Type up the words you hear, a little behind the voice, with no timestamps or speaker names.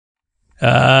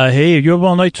Hey, you have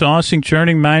all night tossing,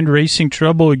 turning, mind racing,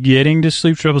 trouble getting to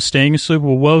sleep, trouble staying asleep?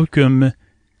 Well, welcome.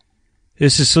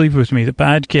 This is Sleep With Me, the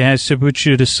podcast that puts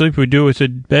you to sleep. We do it with a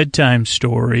bedtime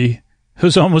story. It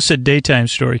was almost a daytime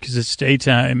story because it's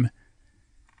daytime.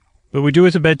 But we do it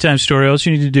with a bedtime story. All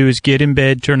you need to do is get in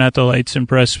bed, turn out the lights, and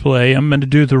press play. I'm going to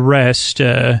do the rest.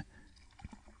 And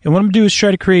what I'm going to do is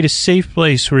try to create a safe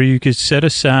place where you could set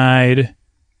aside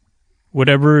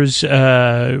whatever's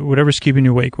keeping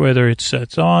you awake, whether it's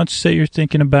thoughts that you're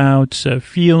thinking about,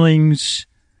 feelings,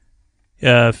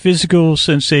 physical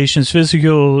sensations,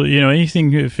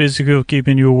 anything physical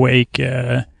keeping you awake,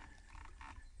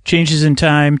 changes in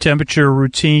time, temperature,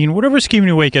 routine, whatever's keeping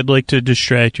you awake. I'd like to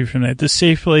distract you from that. The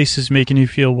safe place is making you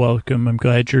feel welcome. I'm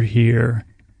glad you're here.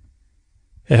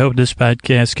 I hope this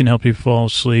podcast can help you fall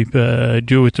asleep. Do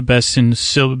it with the best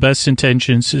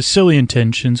intentions, silly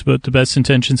intentions, but the best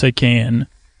intentions I can.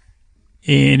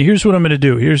 And here's what I'm going to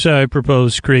do. Here's how I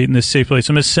propose creating this safe place.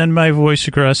 I'm going to send my voice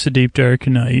across the deep, dark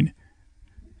night.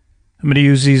 I'm going to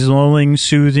use these lulling,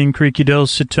 soothing, creaky,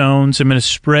 dulcet tones. I'm going to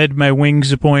spread my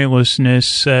wings of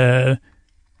pointlessness like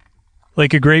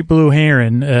a great blue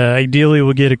heron. Ideally,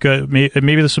 we'll get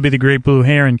maybe this will be the Great Blue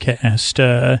Heron cast.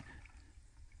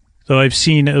 Though I've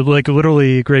seen,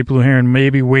 literally a great blue heron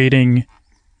maybe waiting,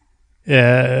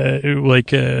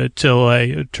 till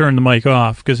I turn the mic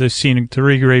off, because I've seen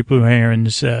 3 great blue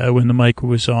herons, when the mic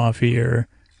was off here.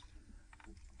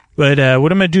 But,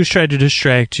 what I'm going to do is try to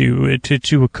distract you,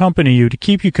 to accompany you, to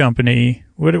keep you company,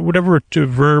 whatever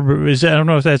verb is that. I don't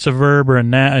know if that's a verb or a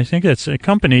noun. I think that's a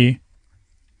company.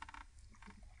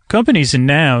 Company's a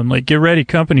noun, like get ready,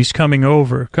 company's coming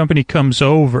over, company comes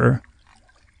over.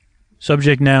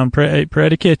 Subject, noun,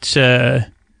 predicate,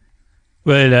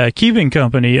 but keeping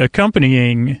company,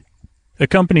 accompanying,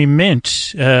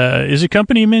 accompaniment, is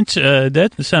accompaniment,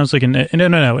 that sounds like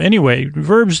no. Anyway,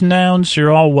 verbs, nouns,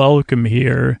 you're all welcome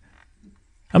here.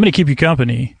 I'm going to keep you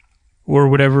company, or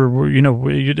whatever, I'm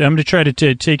going to try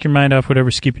to take your mind off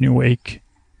whatever's keeping you awake,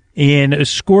 and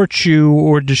escort you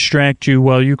or distract you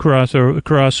while you cross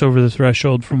over the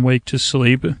threshold from wake to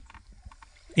sleep.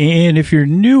 And if you're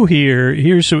new here,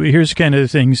 here's kind of the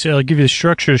things. I'll give you the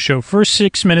structure of the show. First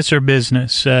 6 minutes are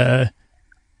business. It's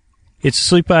a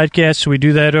sleep podcast, so we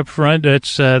do that up front.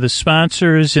 That's the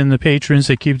sponsors and the patrons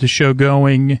that keep the show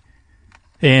going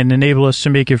and enable us to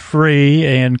make it free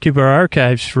and keep our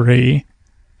archives free.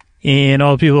 And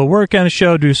all the people that work on the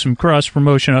show do some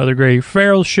cross-promotion of other great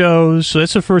feral shows. So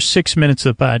that's the first 6 minutes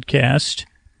of the podcast.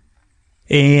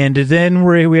 And then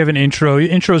we have an intro.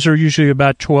 Intros are usually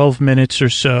about 12 minutes or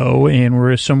so, and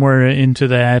we're somewhere into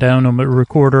that. I don't know, my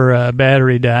recorder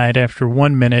battery died after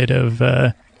 1 minute of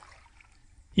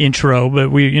intro, but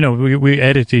we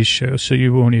edit these shows, so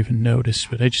you won't even notice.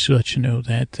 But I just let you know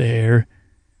that there,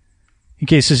 in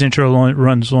case this intro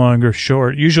runs long or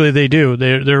short. Usually they do.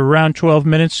 They're around 12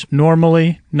 minutes.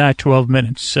 Normally, not 12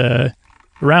 minutes.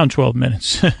 Around 12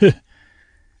 minutes.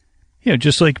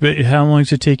 Just like, but how long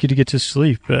does it take you to get to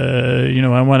sleep?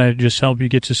 I want to just help you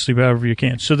get to sleep however you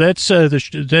can. So that's,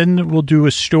 then we'll do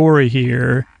a story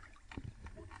here.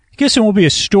 I guess it won't be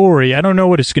a story. I don't know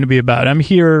what it's going to be about. I'm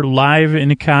here live in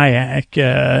a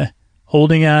kayak,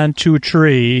 holding on to a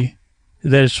tree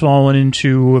that has fallen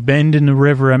into a bend in the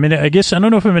river. I mean, I guess, I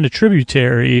don't know if I'm in a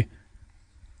tributary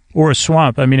or a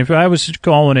swamp. I mean, if I was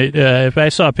calling it, if I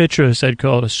saw a picture of this, I'd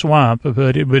call it a swamp,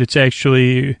 but it's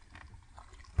actually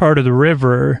part of the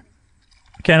river,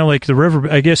 kind of like the river.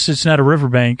 I guess it's not a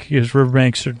riverbank because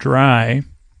riverbanks are dry.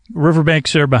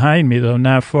 Riverbanks are behind me, though,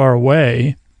 not far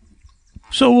away.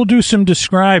 So we'll do some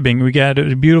describing. We got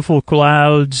beautiful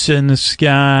clouds in the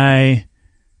sky.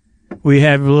 We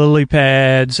have lily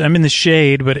pads. I'm in the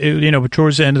shade, but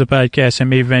towards the end of the podcast, I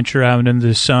may venture out into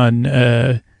the sun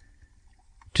to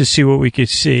see what we could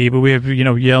see. But we have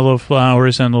yellow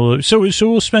flowers on the lily. So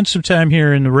we'll spend some time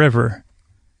here in the river.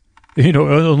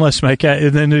 Unless my cat,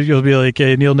 and then you'll be like,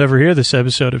 hey, and you'll never hear this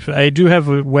episode. If I do have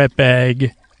a wet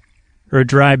bag or a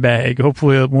dry bag,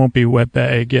 hopefully it won't be a wet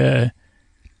bag, to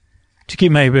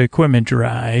keep my equipment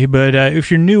dry. But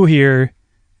if you're new here,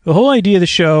 the whole idea of the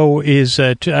show is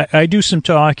that I do some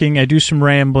talking, I do some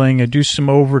rambling, I do some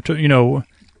I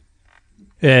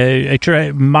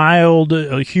try mild,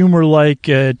 humor-like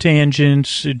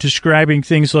tangents, describing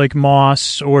things like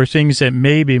moss or things that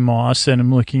may be moss that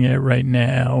I'm looking at right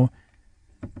now.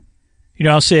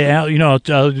 I'll say, algae. I'll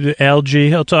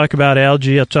talk about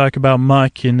algae. I'll talk about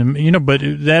muck, and but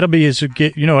that'll be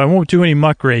I won't do any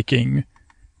muck raking.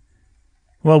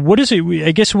 Well, what is it?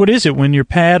 I guess what is it when your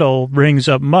paddle brings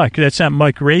up muck? That's not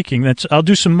muck raking. I'll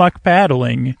do some muck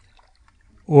paddling.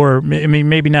 Or,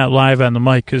 maybe not live on the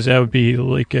mic, because that would be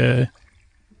like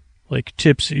like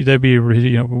tips. That'd be,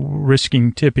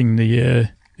 risking tipping the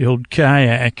old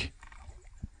kayak.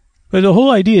 But the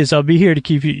whole idea is I'll be here to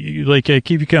keep you,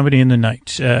 keep you company in the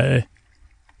night.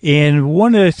 And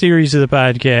one of the theories of the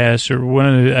podcast, or one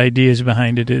of the ideas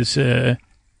behind it is,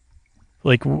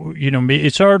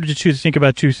 it's hard to think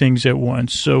about two things at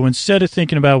once. So instead of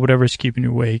thinking about whatever's keeping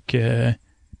you awake, you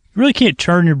really can't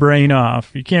turn your brain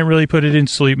off. You can't really put it in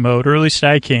sleep mode, or at least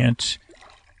I can't.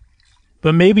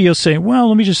 But maybe you'll say, well,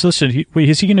 let me just listen. Wait,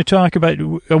 is he going to talk about...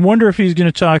 I wonder if he's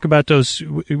going to talk about those...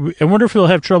 I wonder if he'll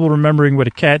have trouble remembering what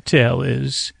a cattail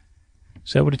is.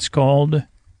 Is that what it's called?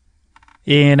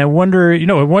 And I wonder...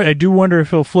 I do wonder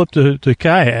if he'll flip the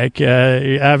kayak.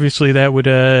 Obviously, that would...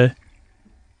 with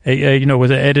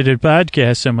an edited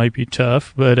podcast, that might be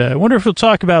tough. But I wonder if he'll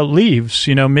talk about leaves.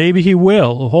 Maybe he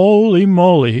will. Holy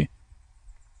moly.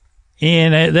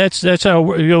 And that's how,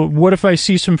 what if I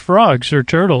see some frogs or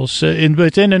turtles?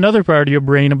 But then another part of your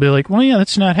brain will be like, well, yeah,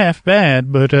 that's not half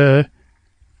bad, but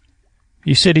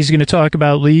you said he's going to talk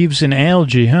about leaves and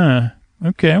algae, huh?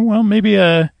 Okay, well, maybe,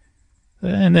 and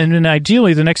then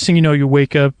ideally, the next thing you know, you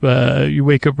wake up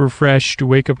refreshed, you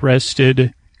wake up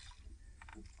rested,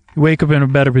 you wake up in a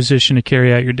better position to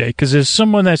carry out your day. Because as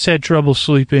someone that's had trouble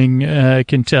sleeping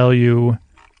can tell you,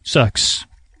 sucks.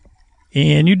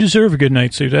 And you deserve a good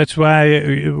night's sleep. That's why,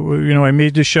 I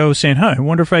made the show saying, I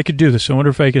wonder if I could do this. I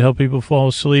wonder if I could help people fall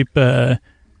asleep. I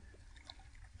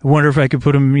wonder if I could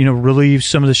put them, relieve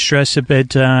some of the stress at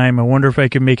bedtime. I wonder if I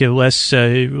could make it less,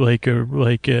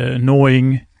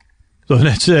 annoying. So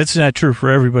that's not true for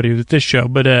everybody with this show.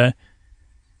 But,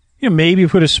 maybe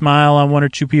put a smile on one or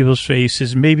two people's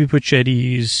faces. Maybe put you at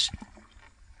ease.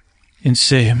 And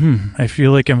say, I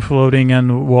feel like I'm floating on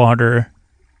the water.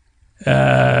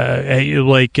 I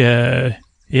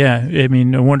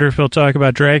wonder if he'll talk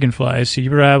about dragonflies. He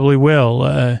probably will.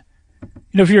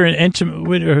 If you're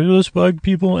are those bug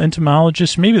people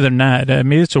entomologists? Maybe they're not.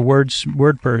 Maybe it's a word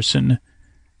person.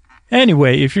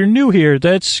 Anyway, if you're new here,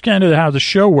 that's kind of how the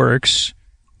show works.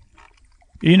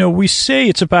 We say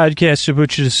it's a podcast to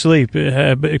put you to sleep,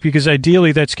 because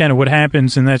ideally that's kind of what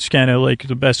happens, and that's kind of like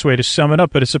the best way to sum it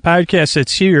up. But it's a podcast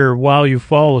that's here while you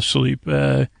fall asleep.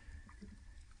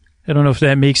 I don't know if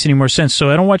that makes any more sense.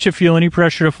 So I don't want you to feel any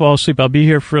pressure to fall asleep. I'll be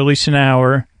here for at least an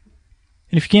hour.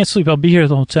 And if you can't sleep, I'll be here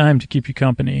the whole time to keep you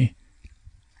company.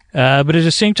 But at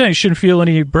the same time, you shouldn't feel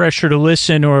any pressure to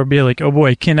listen or be like, oh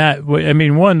boy, cannot.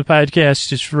 One, the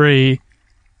podcast is free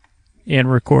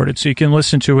and recorded, so you can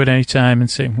listen to it anytime and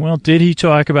say, well, did he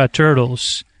talk about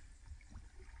turtles?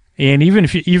 And even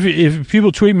if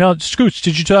people tweet me out, Scoots,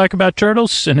 did you talk about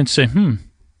turtles? And then say,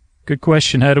 good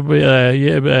question. How do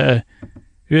we,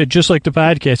 just like the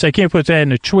podcast. I can't put that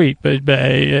in a tweet, but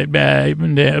I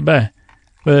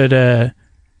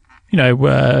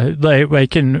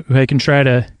can try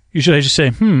to. Usually, I just say,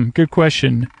 good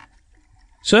question.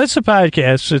 So that's the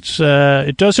podcast.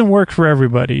 It doesn't work for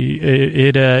everybody.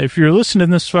 If you're listening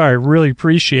this far, I really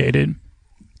appreciate it,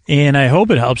 and I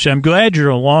hope it helps you. I'm glad you're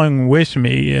along with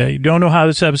me. You don't know how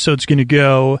this episode's going to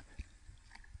go.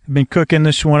 I've been cooking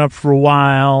this one up for a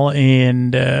while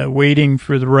and waiting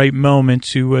for the right moment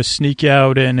to sneak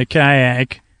out in a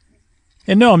kayak.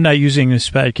 And no, I'm not using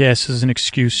this podcast as an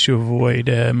excuse to avoid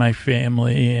my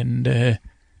family and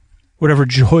whatever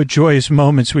joyous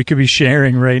moments we could be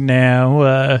sharing right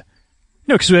now.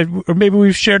 Because maybe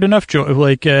we've shared enough joy.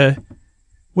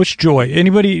 What's joy?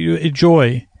 Anybody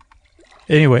joy?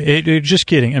 Anyway, just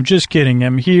kidding. I'm just kidding.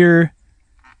 I'm here.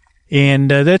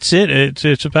 And that's it. It's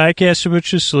a podcast to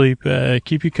put you to sleep,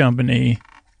 keep you company.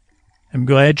 I'm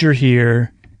glad you're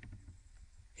here,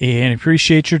 and I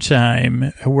appreciate your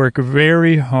time. I work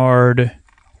very hard.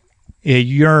 I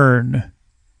yearn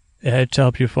to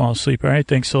help you fall asleep. All right,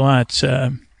 thanks a lot.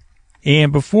 And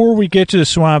before we get to the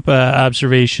swamp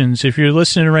observations, if you're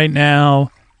listening right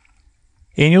now,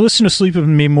 and you listen to Sleep With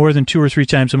Me more than 2 or 3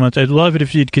 times a month, I'd love it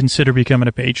if you'd consider becoming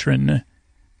a patron.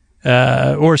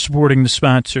 Or supporting the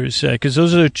sponsors, because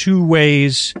those are the 2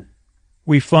 ways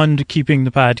we fund keeping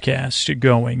the podcast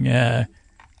going.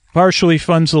 Partially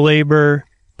funds the labor,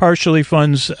 partially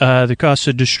funds the cost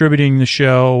of distributing the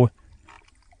show,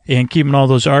 and keeping all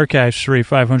those archives free,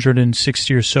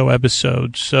 560 or so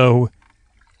episodes. So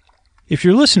if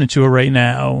you're listening to it right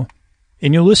now,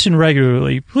 and you listen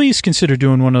regularly, please consider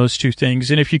doing one of those 2 things.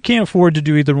 And if you can't afford to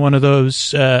do either one of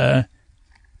those,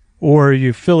 or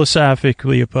you're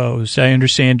philosophically opposed, I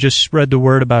understand. Just spread the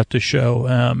word about the show.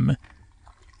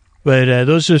 But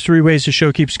those are the 3 ways the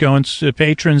show keeps going.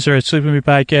 Patrons are at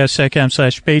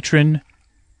sleepwithmepodcast.com/patron.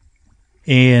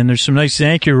 And there's some nice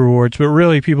thank you rewards, but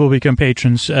really people become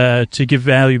patrons to give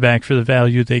value back for the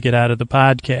value they get out of the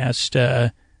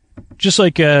podcast. Just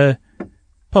like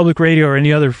public radio or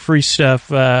any other free stuff,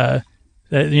 that's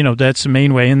the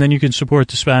main way. And then you can support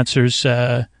the sponsors.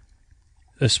 The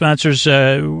sponsors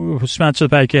sponsor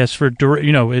the podcast for,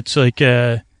 it's like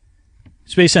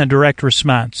it's based on direct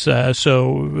response.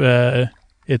 So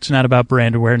it's not about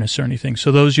brand awareness or anything.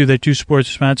 So those of you that do support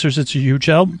the sponsors, it's a huge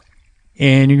help.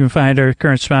 And you can find our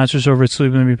current sponsors over at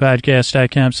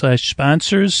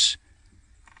sleepwithmepodcast.com/sponsors.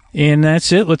 And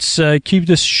that's it. Let's keep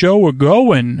this show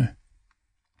going.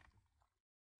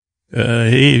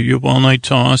 Hey, you have all night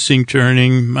tossing,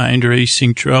 turning, mind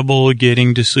racing trouble,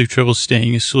 getting to sleep trouble,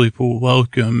 staying asleep.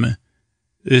 Welcome.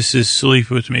 This is Sleep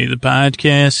With Me, the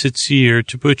podcast. It's here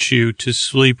to put you to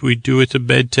sleep. We do it a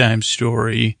bedtime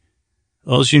story.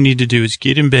 All you need to do is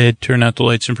get in bed, turn out the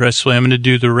lights, and press play. I'm going to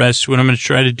do the rest. What I'm going to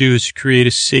try to do is create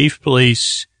a safe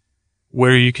place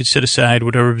where you can set aside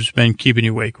whatever's been keeping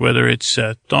you awake, whether it's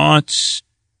thoughts,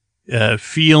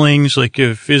 feelings like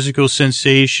physical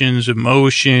sensations,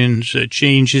 emotions,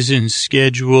 changes in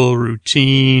schedule,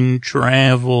 routine,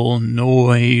 travel,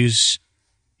 noise,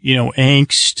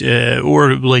 angst,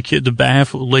 or like the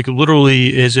baffle, like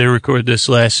literally as I record this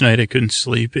last night, I couldn't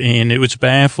sleep and it was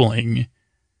baffling.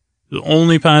 The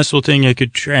only possible thing I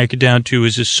could track it down to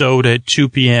is a soda at 2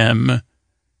 p.m.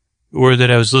 or that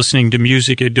I was listening to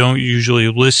music I don't usually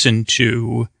listen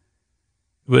to.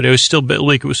 But I was still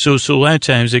so a lot of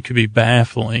times it could be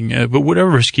baffling. But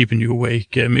whatever's keeping you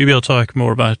awake, maybe I'll talk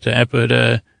more about that.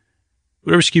 But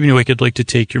whatever's keeping you awake, I'd like to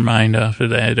take your mind off of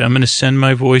that. I'm going to send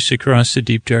my voice across the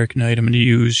deep dark night. I'm going to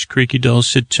use creaky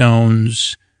dulcet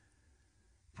tones,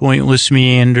 pointless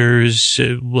meanders,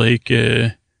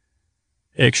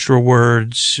 extra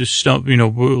words, stuff,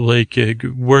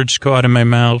 words caught in my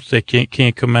mouth that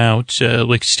can't come out,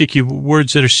 like sticky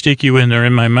words that are sticky when they're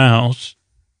in my mouth.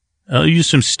 I'll use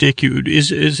some sticky.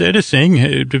 Is that a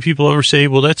thing? Do people ever say,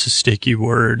 well, that's a sticky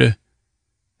word?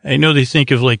 I know they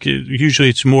think of usually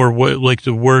it's more what,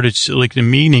 the word, it's like the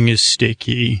meaning is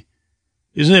sticky.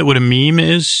 Isn't that what a meme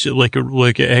is? Like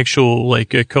an actual, a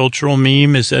cultural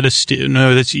meme? Is that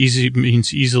no, that's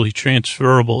means easily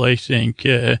transferable, I think,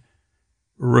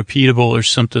 repeatable or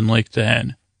something like that.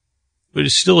 But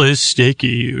it still is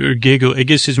sticky or giggle. I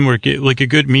guess it's more like a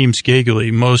good meme's giggly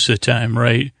most of the time,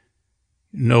 right?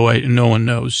 No one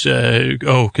knows.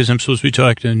 Because I'm supposed to be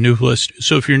talking to the new list.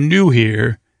 So if you're new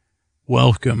here,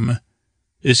 welcome.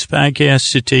 This podcast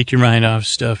is to take your mind off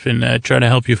stuff and try to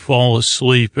help you fall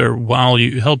asleep or while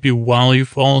you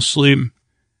fall asleep.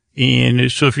 And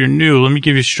so if you're new, let me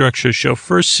give you a structure of the show.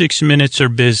 First 6 minutes are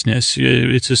business.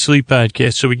 It's a sleep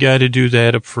podcast, so we got to do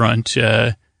that up front.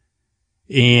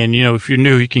 And, if you're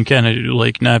new, you can kind of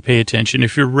not pay attention.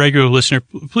 If you're a regular listener,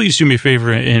 please do me a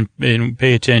favor and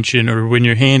pay attention. Or when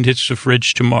your hand hits the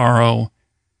fridge tomorrow,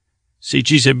 say,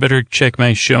 geez, I better check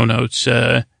my show notes.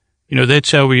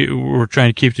 That's how we're trying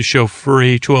to keep the show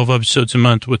free. 12 episodes a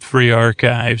month with free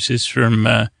archives is from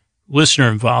listener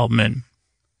involvement.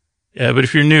 But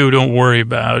if you're new, don't worry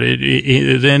about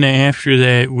it. Then after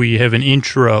that, we have an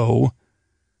intro,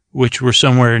 which we're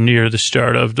somewhere near the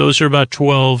start of. Those are about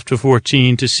 12 to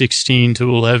 14 to 16 to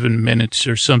 11 minutes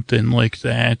or something like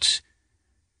that.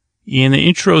 And the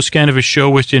intro is kind of a show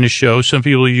within a show. Some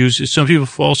people use it. Some people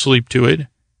fall asleep to it.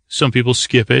 Some people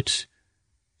skip it.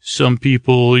 Some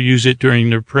people use it during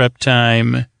their prep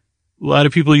time. A lot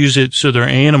of people use it so their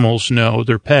animals know,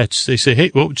 their pets. They say,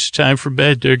 hey, it's time for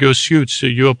bed. There goes Scoots. So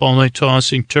you up all night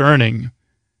tossing, turning.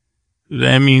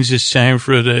 That means it's time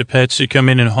for the pets to come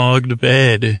in and hog the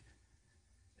bed,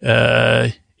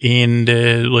 and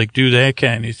do that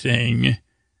kind of thing.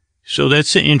 So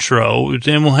that's the intro.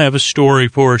 Then we'll have a story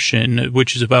portion,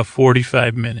 which is about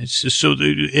 45 minutes. So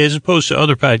as opposed to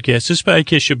other podcasts, this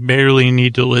podcast you barely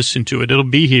need to listen to it. It'll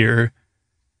be here,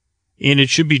 and it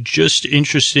should be just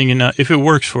interesting enough if it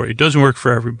works for you. It doesn't work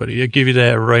for everybody. I'll give you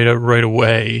that right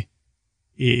away.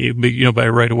 But, by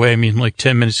right away, I mean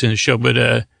 10 minutes in the show.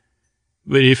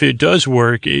 But if it does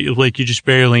work, you just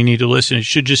barely need to listen. It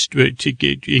should just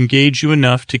engage you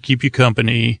enough to keep you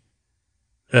company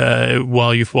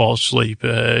while you fall asleep.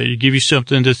 Give you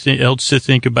something else to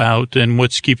think about and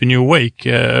what's keeping you awake,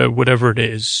 whatever it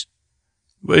is.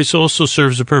 But it also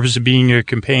serves the purpose of being your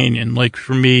companion. Like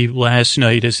for me last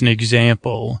night, as an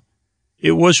example,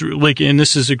 it was and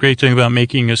this is a great thing about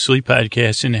making a sleep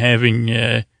podcast and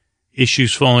having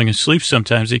issues falling asleep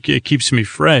sometimes. It keeps me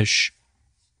fresh.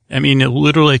 I mean,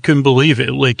 literally, I couldn't believe it.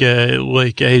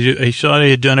 I thought I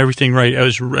had done everything right. I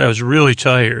was really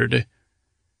tired.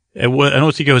 I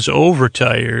don't think I was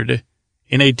overtired.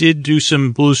 And I did do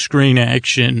some blue screen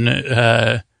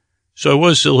action. So I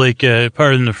was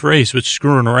pardon the phrase, but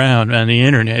screwing around on the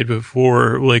internet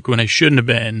before, when I shouldn't have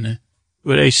been.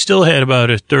 but I still had about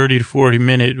a 30 to 40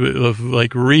 minute of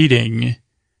like reading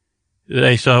that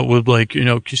I thought would like,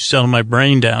 settle my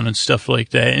brain down and stuff like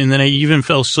that. And then I even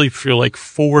fell asleep for like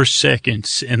 4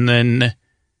 seconds. And then,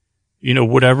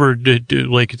 whatever,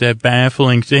 like that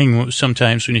baffling thing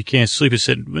sometimes when you can't sleep, it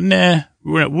said, nah,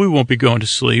 we won't be going to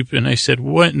sleep. And I said,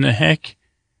 what in the heck?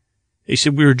 They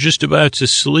said, we were just about to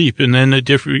sleep. And then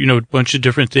a bunch of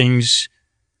different things,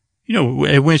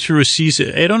 I went through a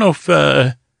season. I don't know if,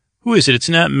 who is it? It's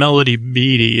not Melody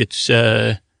Beattie. It's,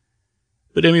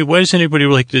 but I mean, why does anybody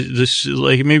like this?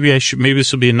 Like, maybe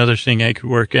this will be another thing I could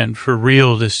work on for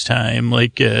real this time.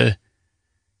 Like, the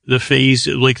phase,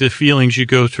 like the feelings you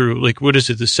go through, like, what is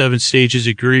it? The 7 stages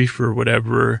of grief or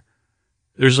whatever.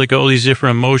 There's like all these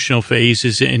different emotional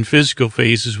phases and physical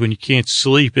phases when you can't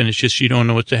sleep and it's just, you don't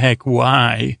know what the heck,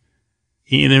 why.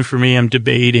 And then for me, I'm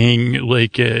debating,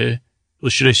 like, well,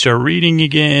 should I start reading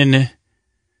again?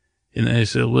 And I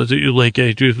said, like,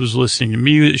 I was listening to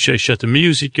music. Should I shut the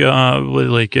music off?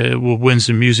 Like, when's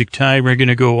the music timer going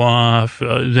to go off?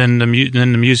 Then the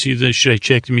music, should I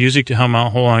check the music to how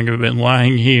long I've been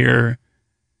lying here?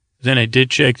 Then I did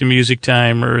check the music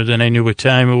timer. Then I knew what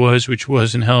time it was, which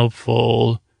wasn't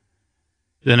helpful.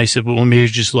 Then I said, well, let me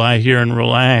just lie here and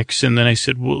relax. And then I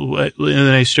said, and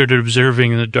then I started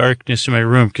observing the darkness in my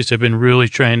room because I've been really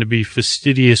trying to be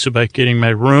fastidious about getting my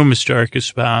room as dark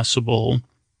as possible.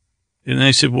 And then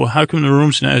I said, well, how come the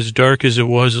room's not as dark as it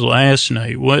was last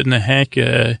night? What in the heck?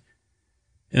 And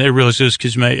I realized it was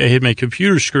because I had my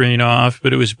computer screen off,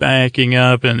 but it was backing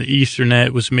up and the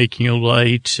Ethernet was making a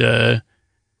light. And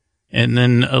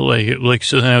then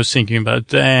so then I was thinking about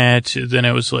that. Then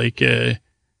I was like,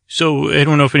 so I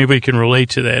don't know if anybody can relate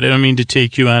to that. I don't mean to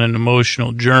take you on an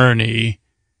emotional journey.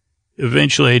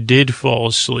 Eventually I did fall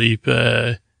asleep.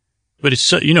 But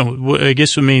it's, I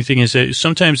guess the main thing is that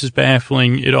sometimes it's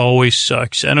baffling. It always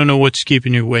sucks. I don't know what's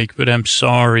keeping you awake, but I'm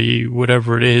sorry,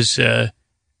 whatever it is.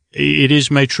 It is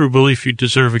my true belief you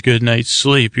deserve a good night's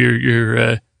sleep.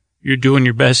 You're doing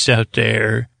your best out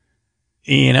there.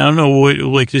 And I don't know what,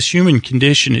 like, this human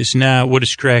condition is not what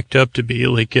it's cracked up to be.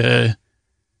 Like, there's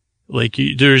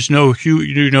no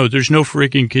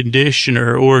freaking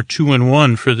conditioner or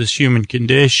 2-in-1 for this human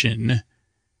condition.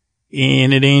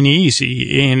 And it ain't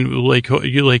easy. And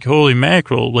you're like, holy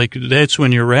mackerel, like that's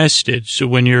when you're rested. So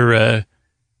when you're,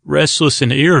 restless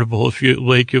and irritable, if you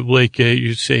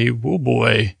you say, oh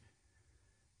boy.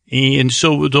 And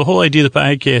so the whole idea of the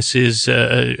podcast is,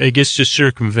 I guess to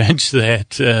circumvent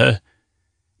that,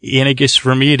 and I guess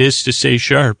for me it is to stay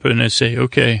sharp and I say,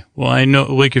 okay, well, I know,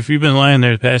 like if you've been lying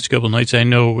there the past couple of nights, I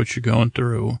know what you're going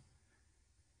through.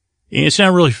 And it's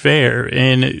not really fair.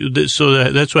 And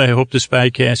so that's why I hope this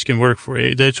podcast can work for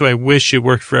you. That's why I wish it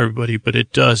worked for everybody, but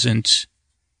it doesn't.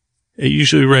 I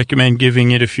usually recommend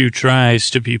giving it a few tries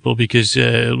to people because,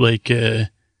 if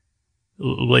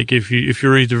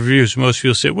you read the reviews, most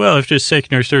people say, well, after the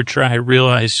second or third try, I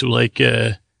realized we're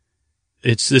in a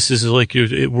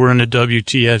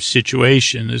WTF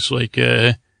situation. It's like,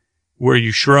 where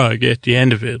you shrug at the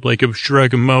end of it, like a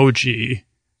shrug emoji.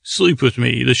 Sleep with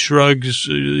me. The shrugs,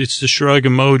 it's the shrug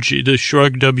emoji, the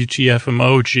shrug WTF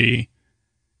emoji.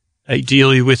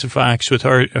 Ideally with a fox with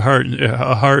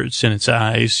hearts in its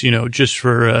eyes, just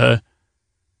for,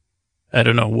 I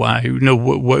don't know why.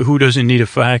 Who doesn't need a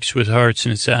fox with hearts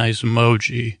in its eyes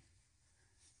emoji?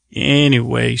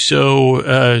 Anyway, so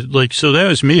that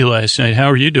was me last night. How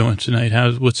are you doing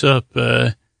tonight? What's up?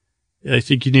 I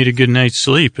think you need a good night's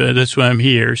sleep. That's why I'm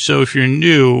here. So if you're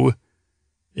new,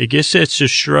 I guess that's the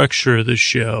structure of the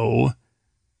show.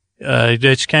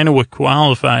 That's kind of what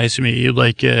qualifies me, I've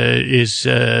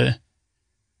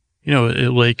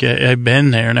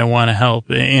been there and I want to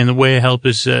help. And the way I help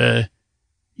is,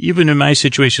 even in my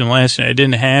situation last night, I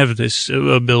didn't have this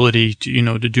ability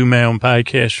to, to do my own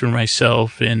podcast for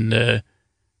myself. And,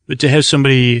 but to have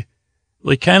somebody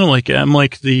I'm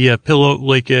like the pillow,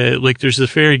 there's the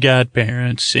fairy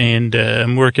godparents and,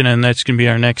 I'm working on, that's going to be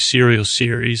our next serial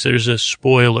series. There's a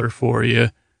spoiler for you,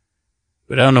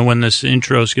 but I don't know when this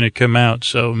intro is going to come out.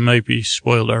 So it might be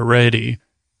spoiled already,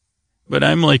 but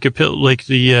I'm like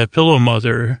the pillow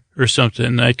mother or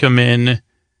something. I come in and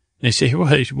they say,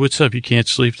 hey, what's up? You can't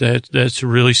sleep. That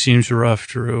really seems rough,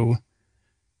 Drew.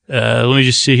 Let me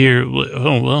just see here.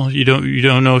 Oh, well, you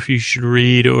don't know if you should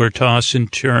read or toss and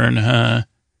turn, huh?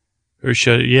 Or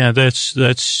shut it. Yeah, that's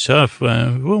tough.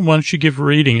 Well, why don't you give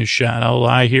reading a shot? I'll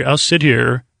lie here. I'll sit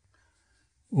here.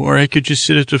 Or I could just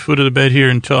sit at the foot of the bed here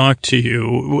and talk to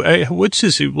you. What's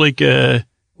this? I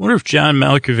wonder if John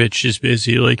Malkovich is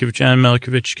busy. Like if John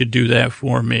Malkovich could do that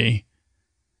for me.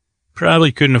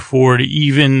 Probably couldn't afford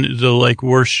even the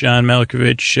worst John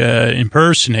Malkovich,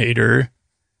 impersonator.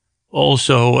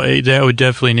 Also, that would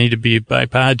definitely need to be by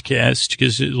podcast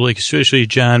because, like, especially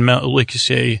John, like you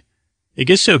say, I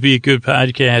guess that would be a good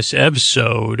podcast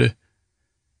episode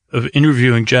of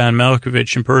interviewing John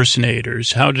Malkovich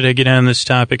impersonators. How did I get on this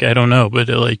topic? I don't know, but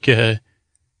I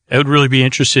would really be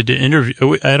interested to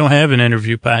interview. I don't have an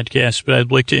interview podcast, but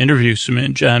I'd like to interview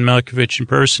some John Malkovich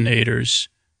impersonators,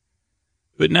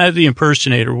 but not the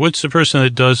impersonator. What's the person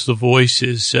that does the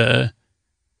voices? How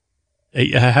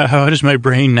does my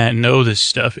brain not know this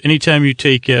stuff? Anytime you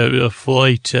take a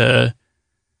flight,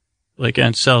 like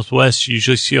on Southwest, you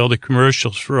usually see all the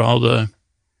commercials for all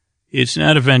it's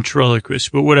not a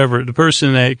ventriloquist, but whatever. The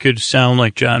person that could sound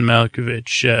like John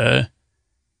Malkovich,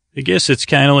 I guess it's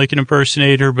kind of like an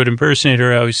impersonator, but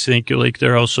impersonator, I always think like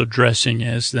they're also dressing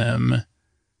as them.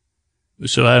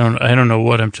 So I don't know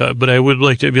what I'm talking, but I would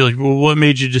like to be like, well, what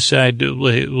made you decide to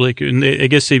like, and I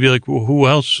guess they'd be like, well, who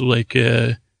else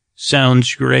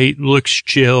sounds great, looks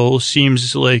chill,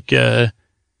 seems like,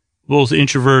 both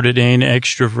introverted and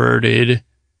extroverted.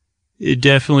 It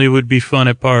definitely would be fun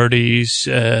at parties.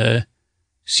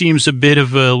 Seems a bit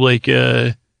of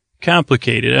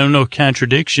complicated. I don't know if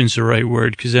contradiction's the right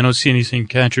word because I don't see anything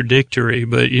contradictory,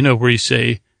 but you know, where you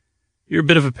say you're a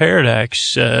bit of a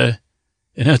paradox, and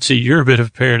I'd say you're a bit of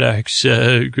a paradox,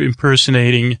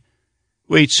 impersonating.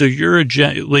 Wait, so you're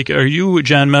are you a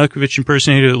John Malkovich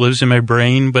impersonator that lives in my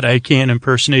brain, but I can't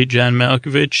impersonate John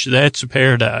Malkovich? That's a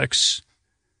paradox.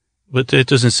 But that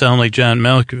doesn't sound like John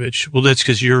Malkovich. Well, that's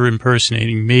because you're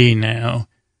impersonating me now.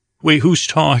 Wait, who's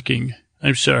talking?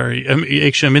 I'm sorry. I'm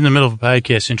in the middle of a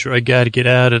podcast intro. I got to get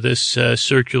out of this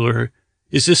circular.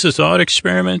 Is this a thought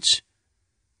experiment?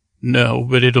 No,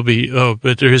 but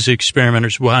but there's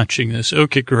experimenters watching this.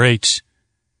 Okay, great.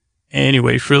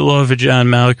 Anyway, for the love of John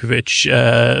Malkovich,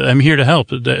 I'm here to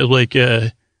help.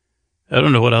 I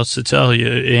don't know what else to tell you.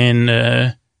 And,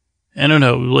 I don't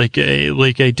know,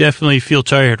 I definitely feel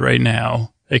tired right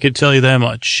now. I can tell you that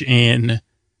much. And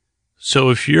so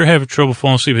if you're having trouble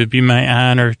falling asleep, it'd be my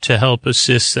honor to help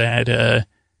assist that.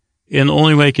 And the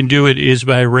only way I can do it is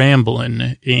by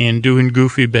rambling and doing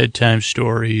goofy bedtime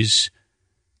stories,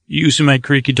 using my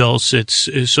creaky dulcets.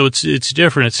 So it's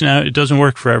different. It doesn't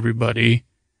work for everybody.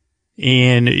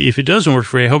 And if it doesn't work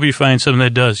for you, I hope you find something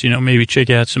that does. You know, maybe check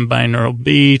out some binaural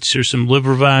beats or some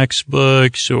LibriVox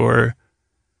books or,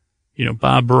 you know,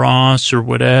 Bob Ross or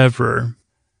whatever.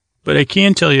 But I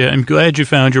can tell you, I'm glad you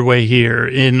found your way here.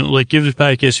 And give the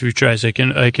podcast a few tries. I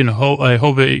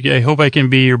hope I can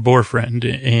be your boyfriend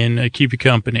and keep you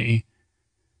company.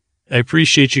 I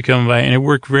appreciate you coming by, and I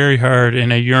work very hard,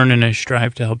 and I yearn and I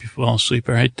strive to help you fall asleep.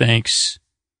 All right, thanks.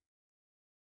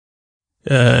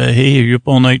 Hey, are you up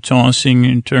all night tossing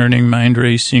and turning, mind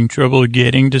racing, trouble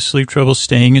getting to sleep, trouble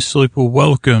staying asleep? Well,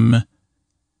 welcome.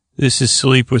 This is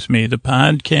Sleep With Me, the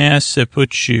podcast that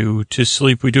puts you to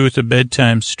sleep. We do it a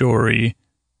bedtime story.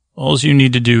 All you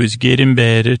need to do is get in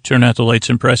bed, turn out the lights,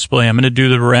 and press play. I'm going to do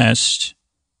the rest.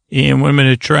 And what I'm going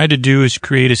to try to do is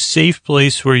create a safe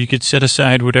place where you could set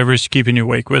aside whatever is keeping you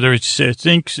awake, whether it's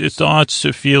thoughts,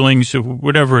 feelings, or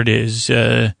whatever it is.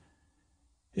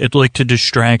 I'd like to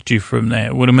distract you from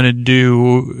that. What I'm going to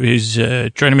do is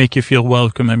try to make you feel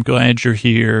welcome. I'm glad you're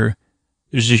here.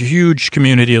 There's a huge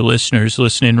community of listeners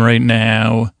listening right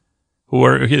now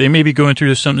they may be going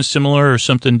through something similar or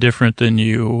something different than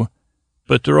you,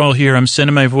 but they're all here. I'm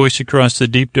sending my voice across the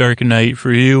deep, dark night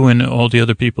for you and all the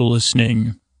other people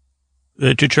listening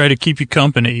to try to keep you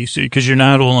company because you're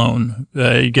not alone.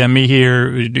 You got me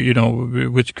here, you know,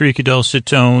 with creaky dulcet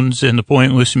tones and the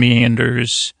pointless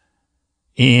meanders.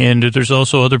 And there's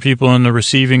also other people on the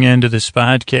receiving end of this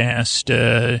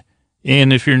podcast.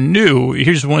 And if you're new,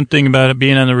 here's one thing about it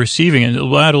being on the receiving end. A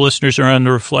lot of listeners are on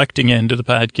the reflecting end of the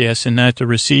podcast and not the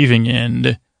receiving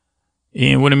end.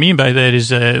 And what I mean by that is,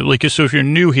 so if you're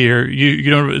new here, you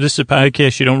don't, this is a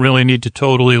podcast you don't really need to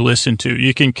totally listen to.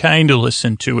 You can kind of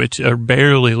listen to it or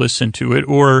barely listen to it.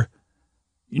 Or,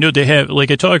 you know, they have, I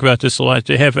talk about this a lot,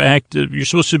 they have you're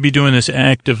supposed to be doing this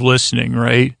active listening,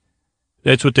 right?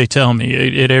 That's what they tell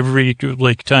me. At every,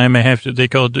 time I have to, they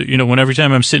call it, you know, every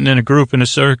time I'm sitting in a group in a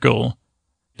circle,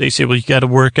 they say, well, you got to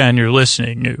work on your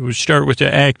listening. Start with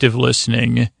the active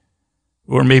listening,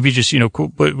 or maybe just, you know,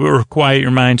 or quiet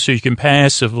your mind so you can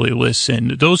passively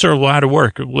listen. Those are a lot of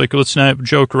work. Let's not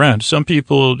joke around. Some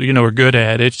people, you know, are good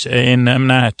at it, and I'm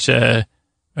not,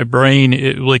 my brain,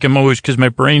 I'm always, because my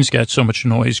brain's got so much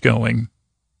noise going.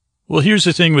 Well, here's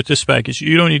the thing with this package.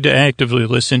 You don't need to actively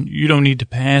listen. You don't need to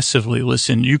passively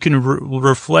listen. You can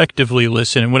reflectively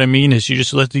listen. And what I mean is you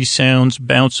just let these sounds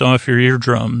bounce off your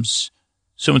eardrums.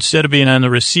 So instead of being on the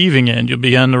receiving end, you'll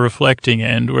be on the reflecting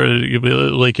end where you'll be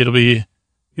it'll be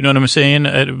You know what I'm saying?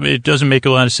 It doesn't make a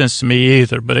lot of sense to me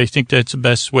either, but I think that's the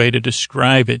best way to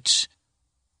describe it.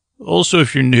 Also,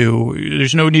 if you're new,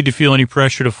 there's no need to feel any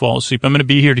pressure to fall asleep. I'm going to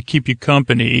be here to keep you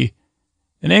company.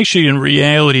 And actually, in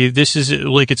reality, this is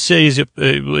like it says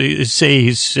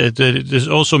that there's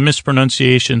also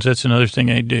mispronunciations. That's another thing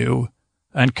I do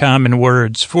on common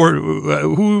words.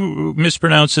 Who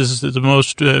mispronounces the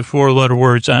most 4-letter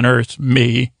words on earth?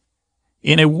 Me.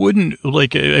 And I wouldn't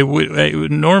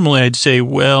normally I'd say,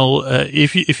 well,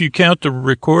 if you count the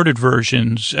recorded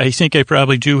versions, I think I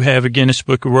probably do have a Guinness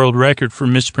Book of World Record for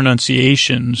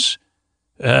mispronunciations.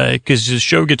 Cause the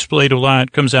show gets played a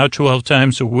lot, comes out 12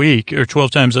 times a week or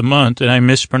 12 times a month, and I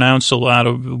mispronounce a lot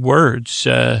of words.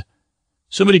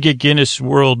 Somebody get Guinness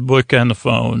World Book on the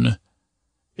phone.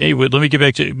 Anyway, let me get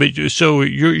back to, so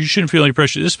you shouldn't feel any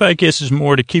pressure. This podcast is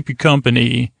more to keep you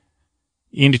company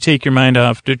and to take your mind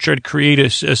off, to try to create a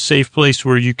safe place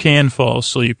where you can fall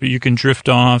asleep, you can drift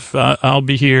off. I'll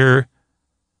be here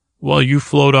while you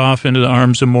float off into the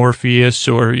arms of Morpheus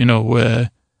or,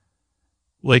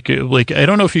 like, I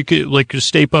don't know if you could, like a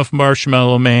Stay Puft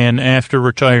Marshmallow Man after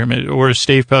retirement or a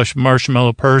Stay Puft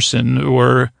Marshmallow person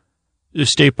or a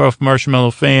Stay Puft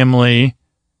Marshmallow family,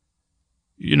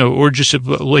 or just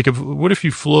what if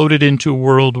you floated into a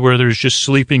world where there's just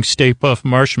sleeping Stay Puft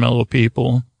Marshmallow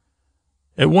people?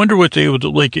 I wonder what they would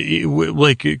like,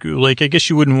 I guess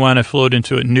you wouldn't want to float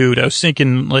into it nude. I was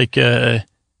thinking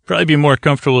probably be more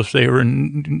comfortable if they were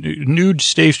nude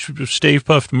Stay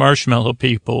Puft Marshmallow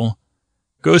people.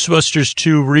 Ghostbusters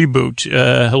 2 reboot.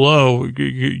 Hello.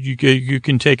 You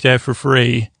can take that for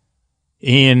free.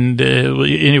 And,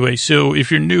 anyway, so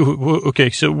if you're new, okay,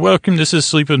 so welcome. This is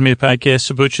Sleep With Me podcast,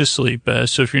 to put you to sleep.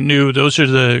 So if you're new, those are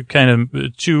the kind of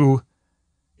two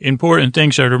important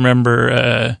things I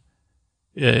remember,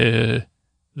 that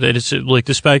it's like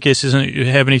this podcast doesn't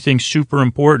have anything super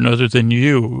important other than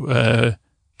you,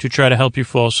 to try to help you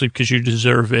fall asleep because you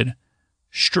deserve it.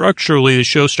 Structurally, the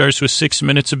show starts with 6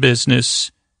 minutes of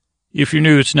business. If you're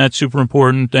new, it's not super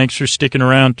important. Thanks for sticking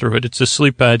around through it. It's a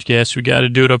sleep podcast. We got to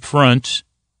do it up front.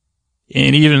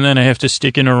 And even then, I have to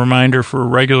stick in a reminder for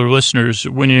regular listeners.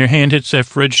 When your hand hits that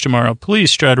fridge tomorrow,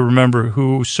 please try to remember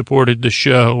who supported the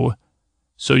show.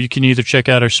 So you can either check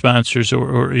out our sponsors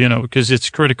or because it's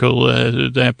critical,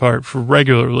 that part for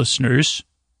regular listeners.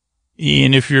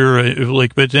 And if you're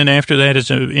but then after that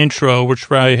is an intro, which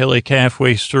probably like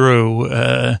halfway through,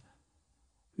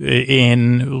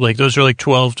 and like those are like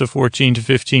 12 to 14 to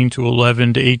 15 to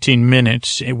 11 to 18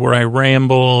 minutes where I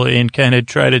ramble and kind of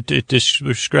try to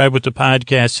describe what the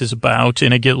podcast is about,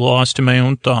 and I get lost in my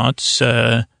own thoughts.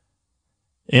 And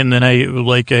then I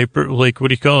what do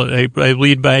you call it? I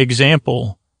lead by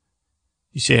example.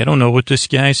 You say, I don't know what this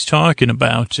guy's talking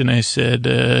about. And I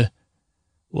said,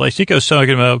 well, I think I was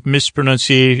talking about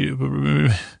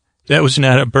mispronunciation. That was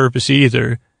not on purpose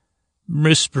either.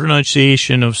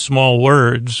 Mispronunciation of small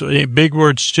words, big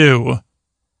words too.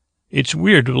 It's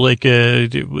weird. I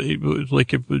got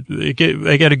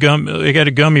a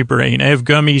gummy brain. I have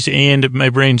gummies and my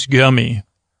brain's gummy.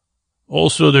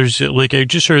 Also, there's I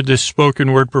just heard this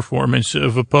spoken word performance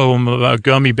of a poem about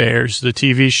gummy bears, the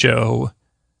TV show.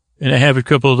 And I have a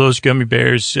couple of those gummy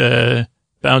bears,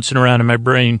 bouncing around in my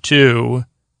brain too,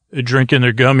 drinking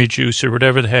their gummy juice or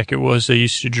whatever the heck it was they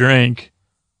used to drink.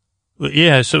 But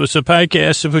yeah, so it's a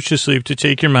podcast to put you to sleep, to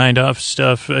take your mind off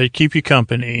stuff, keep you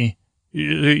company.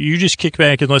 You just kick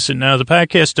back and listen. Now, the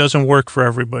podcast doesn't work for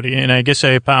everybody, and I guess I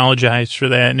apologize for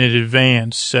that in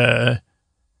advance. I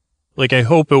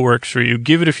hope it works for you.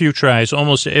 Give it a few tries.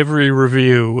 Almost every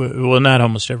review, well, not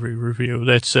almost every review,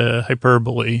 that's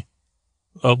hyperbole.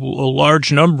 A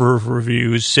large number of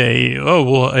reviews say, oh,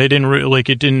 well, it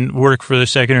didn't work for the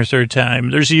second or third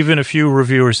time. There's even a few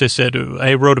reviewers that said,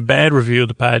 I wrote a bad review of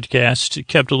the podcast,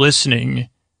 kept listening.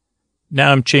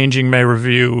 Now I'm changing my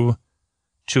review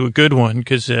to a good one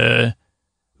because,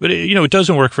 but it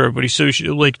doesn't work for everybody. So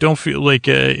don't feel like,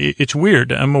 it's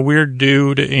weird. I'm a weird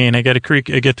dude and I got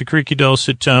the creaky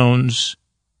dulcet tones.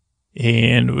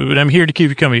 But I'm here to keep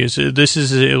you company. This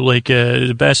is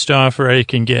the best offer I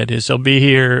can get is I'll be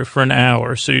here for an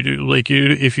hour. So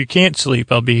if you can't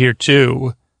sleep, I'll be here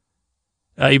too.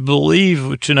 I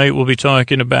believe tonight we'll be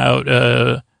talking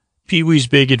about, Pee-wee's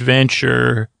Big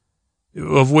Adventure,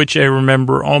 of which I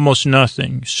remember almost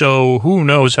nothing. So who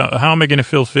knows how am I going to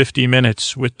fill 50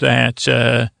 minutes with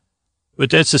that? But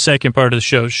that's the second part of the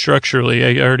show. Structurally,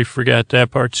 I already forgot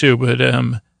that part too, but,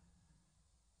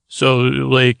 so,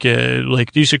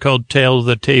 these are called Tale of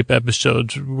the Tape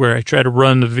episodes, where I try to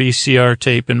run the VCR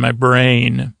tape in my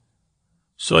brain.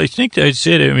 So I think that's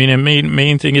it. I mean, the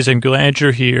main thing is I'm glad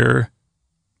you're here.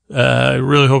 I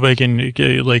really hope I can,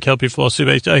 help you fall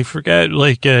asleep. I forgot,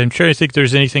 I'm trying to think if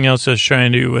there's anything else I was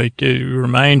trying to,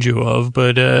 remind you of,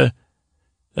 but,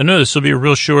 I know this will be a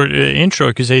real short intro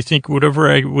because I think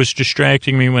whatever was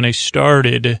distracting me when I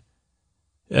started,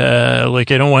 I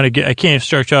don't want to I can't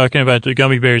start talking about the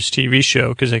Gummy Bears TV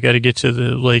show because I got to get to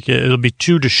it'll be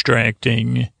too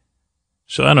distracting.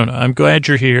 So I don't know. I'm glad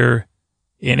you're here.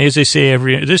 And as I say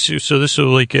this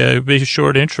will be a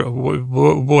short intro.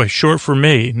 Boy, short for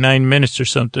me, 9 minutes or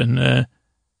something. But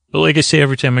like I say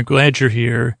every time, I'm glad you're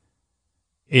here.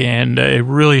 And I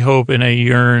really hope and I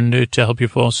yearn to help you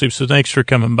fall asleep. So thanks for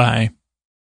coming by.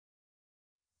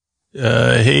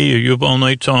 Hey, are you up all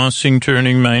night tossing,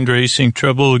 turning, mind racing,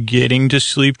 trouble getting to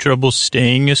sleep, trouble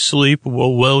staying asleep?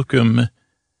 Well, welcome.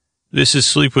 This is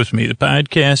Sleep With Me, the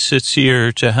podcast that's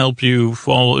here to help you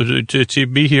to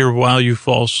be here while you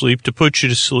fall asleep, to put you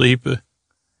to sleep.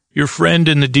 Your friend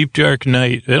in the deep, dark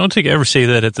night. I don't think I ever say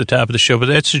that at the top of the show, but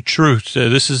that's the truth.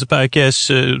 This is the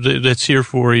podcast that's here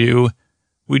for you.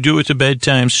 We do it a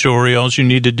bedtime story. All you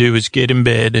need to do is get in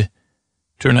bed,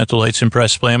 turn out the lights and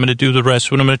press play. I'm going to do the rest.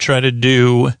 What I'm going to try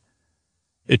to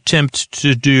attempt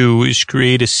to do is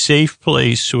create a safe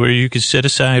place where you can set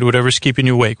aside whatever's keeping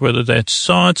you awake, whether that's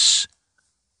thoughts,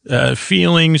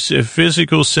 feelings,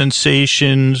 physical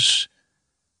sensations,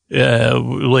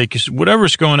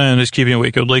 whatever's going on is keeping you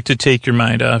awake. I'd like to take your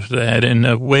mind off that. And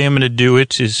the way I'm going to do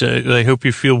it is I hope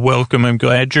you feel welcome. I'm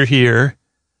glad you're here.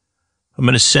 I'm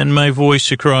going to send my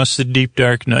voice across the deep,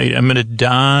 dark night. I'm going to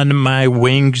don my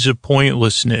wings of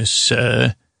pointlessness, wearing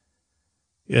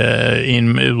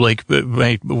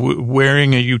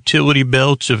a utility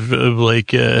belt of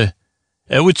I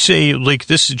would say,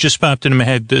 this just popped into my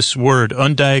head, this word,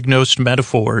 undiagnosed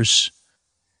metaphors,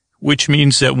 which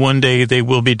means that one day they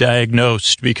will be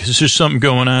diagnosed because there's something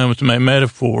going on with my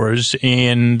metaphors.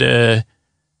 And,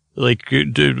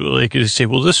 say,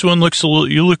 well, this one looks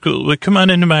come on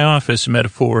into my office,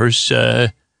 metaphors.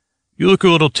 You look a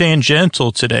little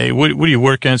tangential today. What do you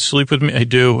work on? Sleep With Me? I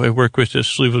do. I work with a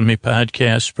Sleep With Me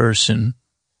podcast person.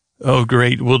 Oh,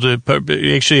 great. Well,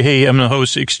 actually, hey, I'm the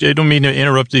host. I don't mean to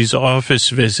interrupt these office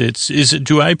visits.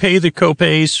 Do I pay the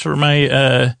copays for my,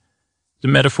 the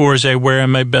metaphors I wear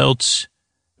on my belts?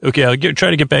 Okay, I'll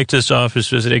try to get back to this office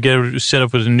visit. I got to set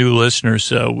up with a new listener.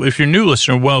 So if you're a new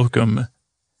listener, welcome.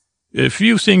 A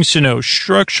few things to know.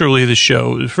 Structurally, the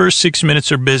show, the first 6 minutes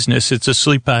are business. It's a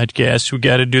sleep podcast. We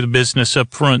got to do the business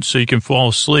up front so you can fall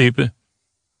asleep.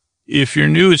 If you're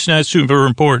new, it's not super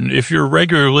important. If you're a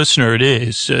regular listener, it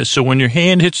is. So when your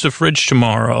hand hits the fridge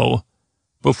tomorrow,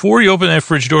 before you open that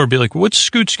fridge door, be like, what's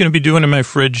Scoot's going to be doing in my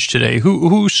fridge today?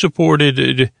 Who supported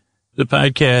the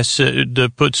podcast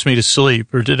that puts me to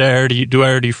sleep? Or do I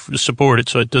already support it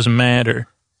so it doesn't matter?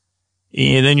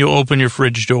 And then you'll open your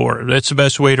fridge door. That's the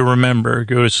best way to remember.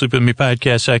 Go to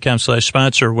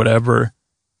sleepwithmepodcast.com/sponsor or whatever.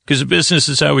 Because the business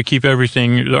is how we keep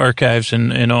everything, the archives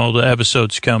and all the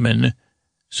episodes coming.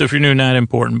 So if you're new, not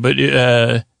important. But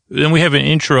then we have an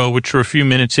intro, which we're a few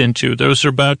minutes into. Those are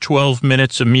about 12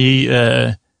 minutes of me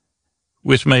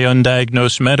with my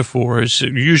undiagnosed metaphors.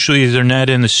 Usually they're not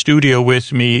in the studio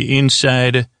with me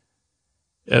inside.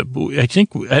 I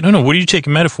don't know, what do you take a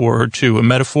metaphor to? A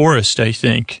metaphorist, I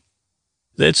think.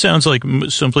 That sounds like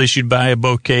someplace you'd buy a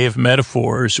bouquet of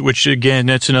metaphors, which again,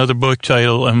 that's another book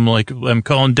title. I'm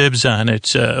calling dibs on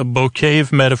it. A bouquet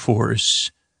of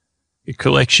metaphors, a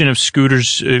collection of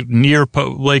Scooter's not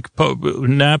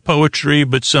poetry,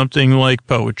 but something like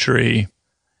poetry.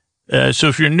 So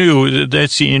if you're new,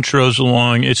 that's the intros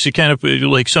along. It's the kind of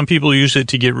some people use it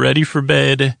to get ready for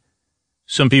bed.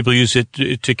 Some people use it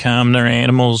to calm their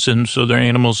animals, and so their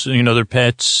animals, their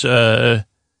pets,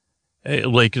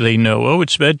 they know, oh,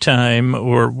 it's bedtime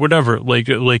or whatever.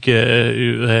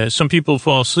 Some people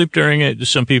fall asleep during it.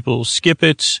 Some people skip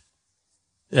it.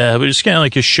 But it's kind of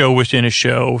like a show within a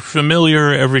show.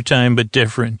 Familiar every time, but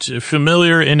different.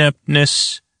 Familiar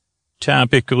ineptness,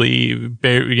 topically,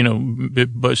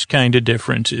 but kind of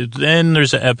different. Then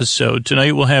there's an episode.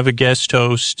 Tonight we'll have a guest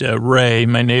host, Ray.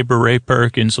 My neighbor Ray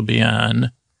Perkins will be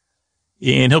on.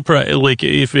 And he'll probably,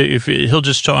 if he'll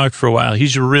just talk for a while.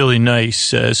 He's really nice.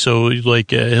 So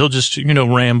he'll just,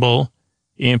 ramble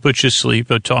and put you to sleep,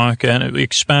 talk and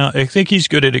expound. I think he's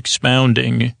good at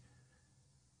expounding.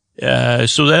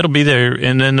 So that'll be there.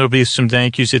 And then there'll be some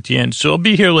thank yous at the end. So I'll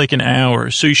be here like an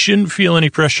hour. So you shouldn't feel any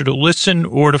pressure to listen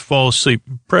or to fall asleep.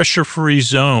 Pressure-free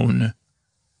zone.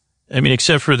 I mean,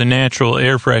 except for the natural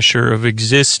air pressure of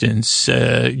existence.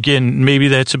 Again, maybe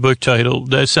that's a book title.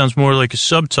 That sounds more like a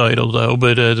subtitle, though.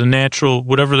 But the natural,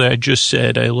 whatever that I just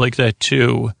said, I like that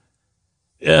too.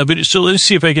 But so let's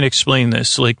see if I can explain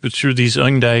this, like through these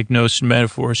undiagnosed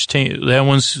metaphors. That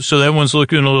one's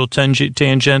looking a little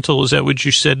tangential. Is that what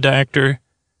you said, doctor?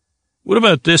 What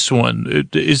about this one?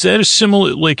 Is that a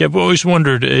simile? Like, I've always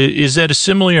wondered, is that a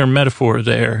simile or metaphor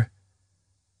there?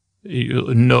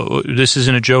 No, this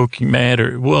isn't a joking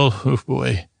matter. Well, oh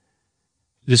boy,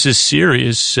 this is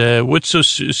serious. What's so,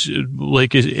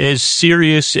 like, as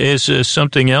serious as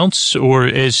something else, or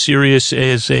as serious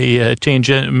as a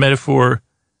tangent metaphor?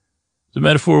 The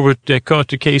metaphor that caught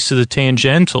the case of the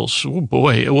tangentials. Oh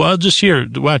boy. Well, I'll just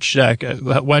watch, Doc.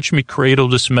 Watch me cradle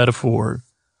this metaphor.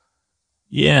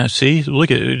 Yeah, see,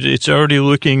 look at it. It's already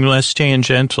looking less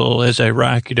tangential as I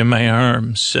rock it in my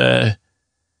arms. Yeah,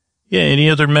 any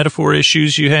other metaphor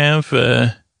issues you have?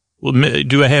 Do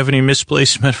I have any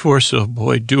misplaced metaphors? Oh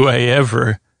boy, do I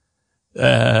ever.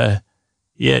 Yeah,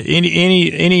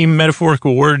 any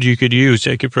metaphorical word you could use,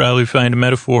 I could probably find a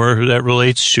metaphor that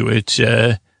relates to it.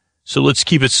 So let's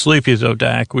keep it sleepy though,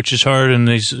 Doc, which is hard in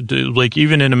these, like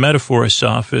even in a metaphorist's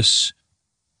office.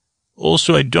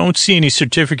 Also, I don't see any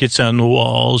certificates on the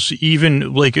walls.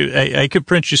 Even like I could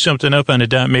print you something up on a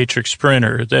dot matrix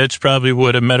printer. That's probably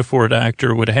what a metaphor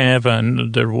doctor would have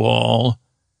on their wall.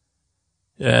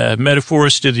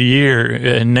 Metaphorist of the Year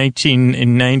in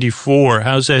 1994.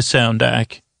 How's that sound,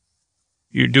 Doc?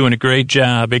 You're doing a great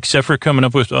job, except for coming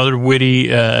up with other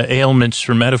witty ailments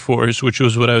for metaphors, which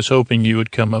was what I was hoping you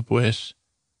would come up with.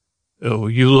 Oh,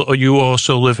 you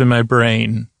also live in my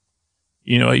brain.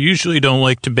 You know, I usually don't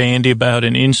like to bandy about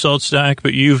an insult, Doc,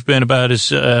 but you've been about as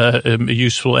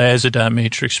useful as a dot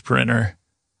matrix printer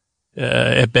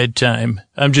at bedtime.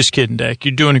 I'm just kidding, Doc.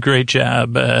 You're doing a great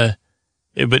job, but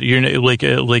you're like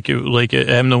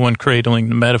I'm the one cradling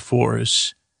the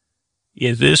metaphors.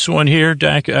 Yeah, this one here,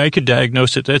 Doc, I could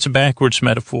diagnose it. That's a backwards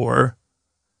metaphor.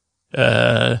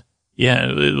 Yeah,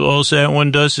 all that one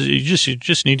does is you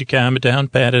just need to calm it down,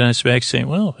 pat it on its back, saying,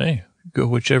 well, hey, go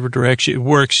whichever direction it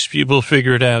works. People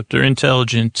figure it out. They're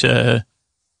intelligent.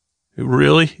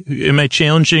 Really? Am I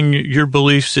challenging your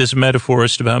beliefs as a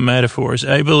metaphorist about metaphors?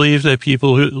 I believe that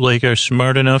people who, like, are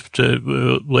smart enough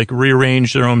to,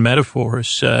 rearrange their own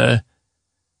metaphors, and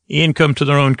come to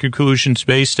their own conclusions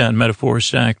based on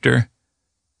metaphors, Doctor.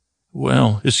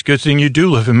 Well, it's a good thing you do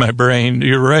live in my brain.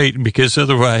 You're right, because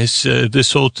otherwise,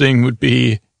 this whole thing would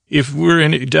be, if we're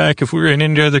in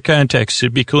any other context,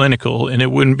 it'd be clinical, and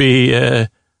it wouldn't be a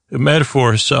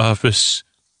metaphorist's office.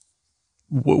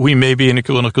 We may be in a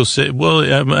clinical setting. Well,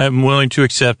 I'm willing to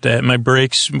accept that. My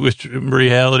breaks with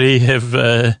reality have,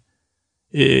 what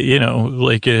are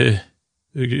we going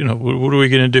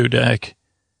to do, Doc?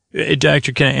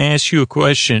 Doctor, can I ask you a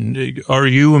question? Are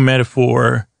you a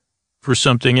metaphor for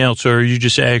something else, or are you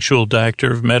just actual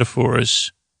doctor of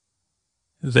metaphors?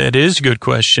 That is a good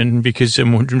question, because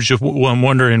I'm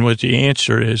wondering what the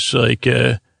answer is. Like,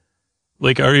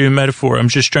 are you a metaphor? I'm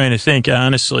just trying to think,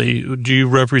 honestly. Do you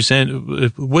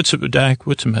represent, what's a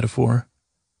metaphor?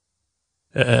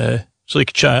 It's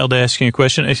like a child asking a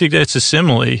question. I think that's a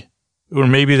simile, or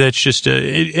maybe that's just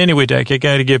anyway, Doc, I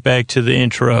got to get back to the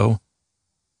intro.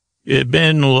 It's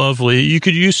been lovely. You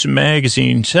could use some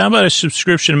magazines. How about a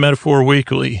subscription to Metaphor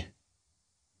Weekly?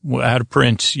 Out of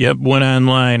print. Yep, went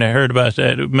online. I heard about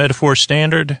that. Metaphor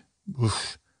Standard.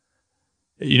 Oof.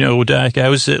 You know, Doc, I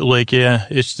was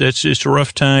it's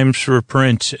rough times for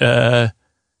print. How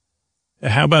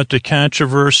about the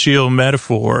controversial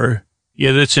metaphor?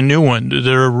 Yeah, that's a new one.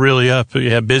 They're really up.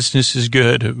 Yeah, business is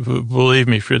good. Believe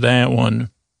me for that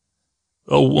one.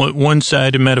 Oh,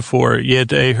 one-sided metaphor. Yeah,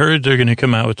 I heard they're going to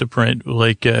come out with a print,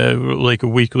 like a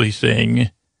weekly thing.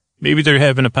 Maybe they're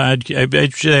having a podcast. I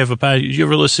should have a podcast. You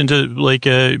ever listen to, like,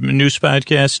 a news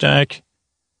podcast, Doc?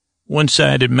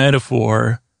 One-sided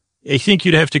metaphor. I think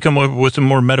you'd have to come up with a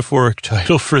more metaphoric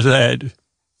title for that.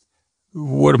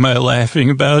 What am I laughing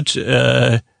about?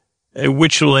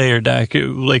 Which layer, Doc?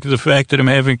 Like the fact that I'm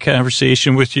having a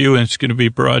conversation with you and it's going to be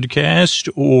broadcast,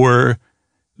 or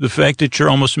the fact that you're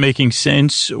almost making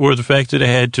sense, or the fact that I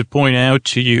had to point out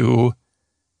to you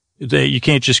that you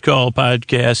can't just call a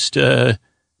podcast,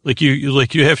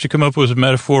 you have to come up with a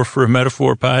metaphor for a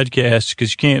metaphor podcast,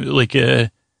 because you can't,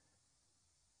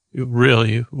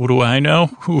 really, what do I know?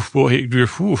 Oof, boy,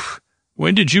 oof.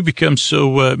 When did you become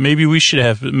so, maybe we should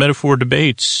have metaphor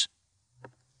debates.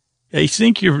 I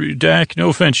think you're, Doc, no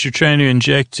offense, you're trying to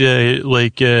inject,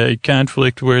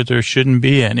 conflict where there shouldn't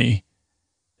be any.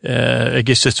 I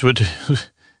guess that's what,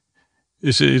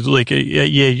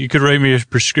 you could write me a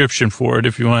prescription for it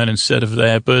if you want instead of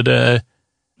that. But,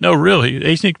 no, really,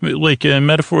 I think,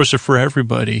 metaphors are for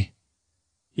everybody.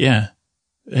 Yeah.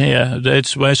 Yeah,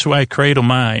 that's why I cradle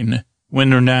mine. when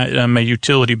they're not on my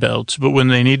utility belts. But when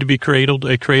they need to be cradled,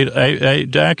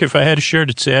 Doc, if I had a shirt,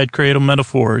 it'd say I'd cradle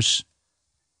metaphors.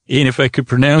 And if I could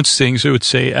pronounce things, it would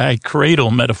say I cradle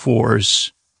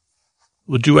metaphors.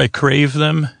 Well, do I crave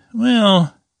them?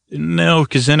 Well, no,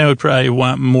 because then I would probably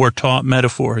want more taught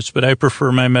metaphors, but I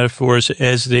prefer my metaphors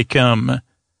as they come.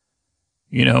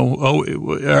 You know, what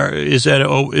does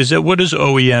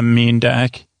OEM mean,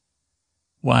 Doc?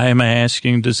 Why am I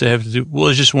asking? Does it have to do? Well, I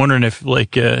was just wondering if,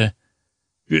 like,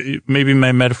 maybe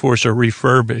my metaphors are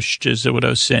refurbished. Is that what I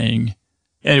was saying?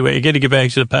 Anyway, I got to get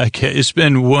back to the podcast. It's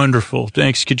been wonderful.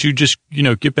 Thanks. Could you just,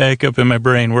 get back up in my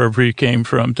brain wherever you came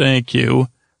from? Thank you.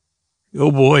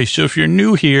 Oh boy. So if you're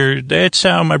new here, that's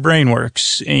how my brain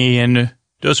works, and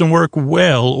doesn't work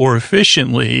well or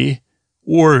efficiently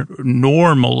or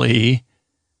normally.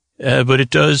 But it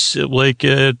does lend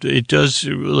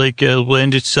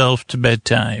itself to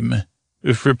bedtime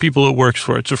for people it works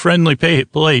for. It's a friendly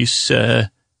place, at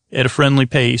a friendly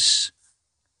pace.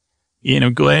 And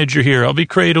I'm glad you're here. I'll be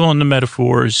cradling the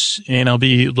metaphors, and I'll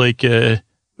be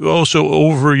also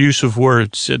overuse of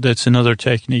words. That's another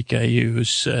technique I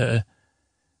use.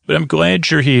 But I'm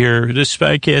glad you're here. This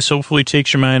podcast hopefully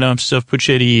takes your mind off stuff, puts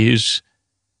you at ease.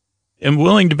 I'm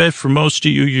willing to bet for most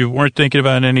of you weren't thinking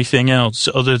about anything else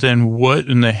other than what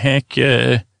in the heck,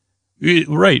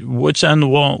 right, what's on the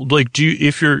wall? Like,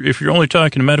 if you're only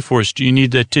talking metaphors, do you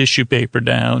need that tissue paper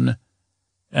down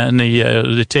on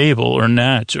the table or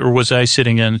not? Or was I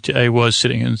sitting on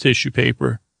the tissue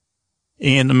paper,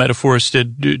 and the metaphors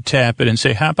did tap it and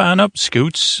say, hop on up,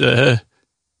 Scoots.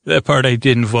 That part I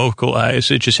didn't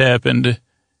vocalize. It just happened.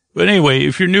 But anyway,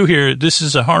 if you're new here, this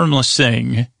is a harmless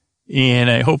thing.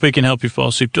 And I hope it can help you fall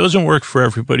asleep. Doesn't work for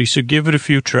everybody, so give it a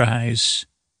few tries.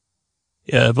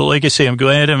 But like I say, I'm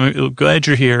glad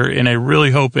you're here, and I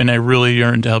really hope and I really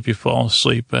yearn to help you fall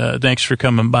asleep. Thanks for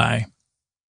coming by.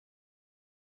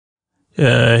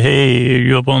 Hey,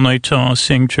 you up all night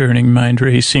tossing, turning, mind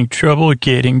racing, trouble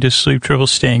getting to sleep, trouble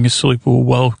staying asleep? Well,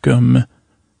 welcome.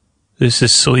 This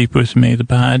is Sleep With Me, the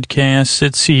podcast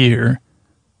that's here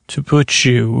to put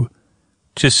you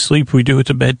to sleep. We do it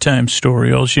a bedtime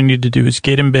story. All you need to do is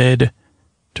get in bed,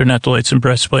 turn out the lights and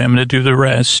press play. I'm going to do the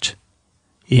rest.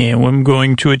 And what I'm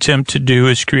going to attempt to do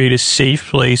is create a safe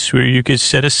place where you can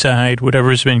set aside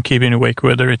whatever's been keeping you awake,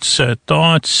 whether it's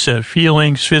thoughts,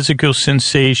 feelings, physical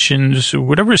sensations,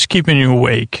 whatever's keeping you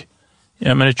awake.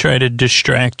 I'm going to try to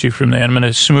distract you from that. I'm going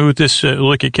to smooth this.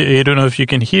 Look, I don't know if you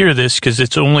can hear this because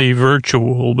it's only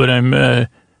virtual, but I'm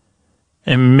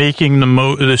making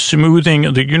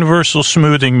the universal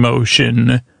smoothing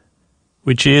motion,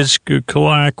 which is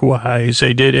clockwise. I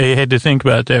had to think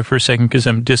about that for a second because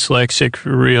I'm dyslexic,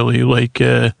 really, like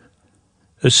a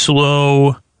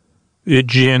slow,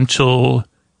 gentle,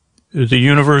 the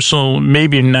universal,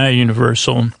 maybe not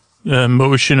universal,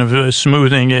 motion of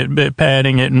smoothing it,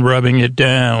 patting it and rubbing it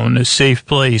down, a safe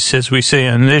place, as we say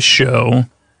on this show.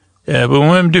 But what I'm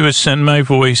going to do is send my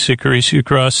voice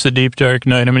across the deep, dark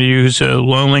night. I'm going to use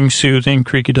lulling, soothing,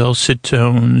 creaky, dulcet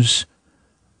tones,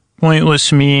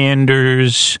 pointless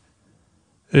meanders,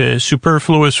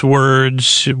 superfluous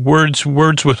words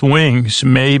with wings,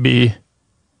 maybe.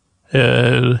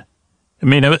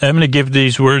 I'm going to give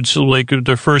these words like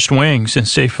their first wings and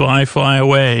say, fly, fly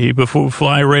away,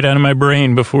 fly right out of my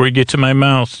brain before we get to my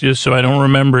mouth, just so I don't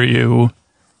remember you.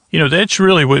 That's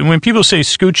really when people say,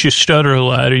 Scooch, you stutter a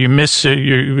lot or you miss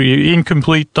your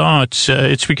incomplete thoughts.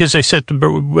 It's because I set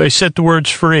the words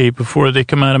free before they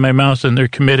come out of my mouth and they're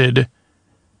committed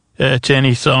to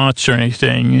any thoughts or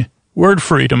anything. Word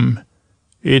freedom.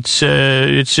 It's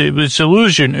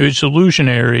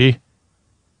illusionary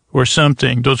or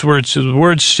something. The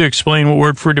words to explain what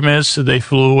word freedom is, so they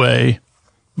flew away.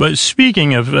 But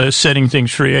speaking of setting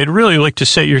things free, I'd really like to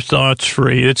set your thoughts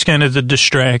free. It's kind of the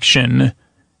distraction.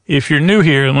 If you're new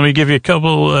here, let me give you a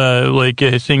couple,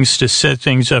 things to set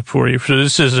things up for you. So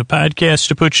this is a podcast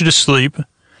to put you to sleep.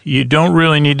 You don't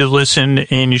really need to listen,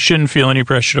 and you shouldn't feel any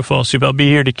pressure to fall asleep. I'll be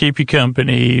here to keep you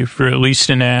company for at least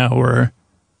an hour.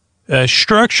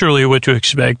 Structurally, what to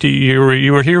expect. You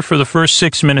were here for the first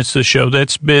 6 minutes of the show.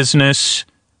 That's business.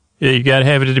 You got to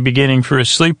have it at the beginning for a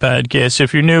sleep podcast.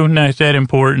 If you're new, not that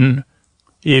important.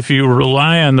 If you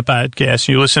rely on the podcast,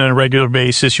 you listen on a regular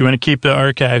basis, you want to keep the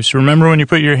archives. Remember when you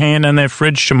put your hand on that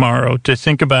fridge tomorrow to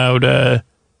think about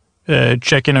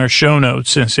checking our show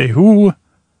notes and say, who's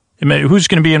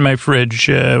going to be in my fridge?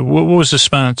 What was the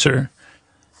sponsor?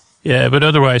 Yeah, but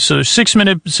otherwise, so there's 6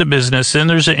 minutes of business. Then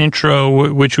there's an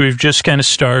intro, which we've just kind of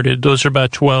started. Those are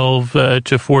about 12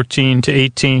 to 14 to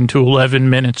 18 to 11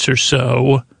 minutes or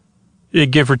so,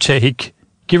 give or take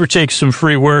some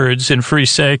free words and free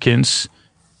seconds.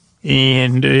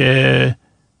 And,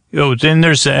 then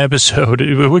there's the episode.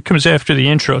 What comes after the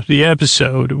intro? The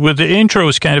episode. Well, the intro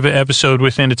is kind of an episode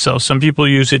within itself. Some people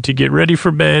use it to get ready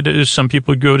for bed. Some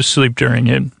people go to sleep during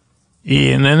it.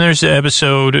 And then there's the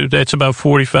episode that's about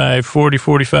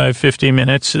 50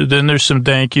 minutes. Then there's some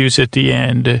thank yous at the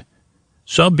end.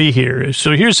 So I'll be here.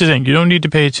 So here's the thing. You don't need to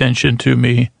pay attention to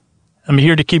me. I'm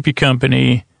here to keep you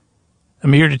company.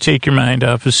 I'm here to take your mind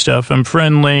off of stuff. I'm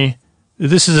friendly.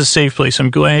 This is a safe place. I'm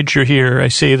glad you're here. I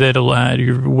say that a lot.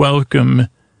 You're welcome.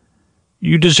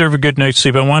 You deserve a good night's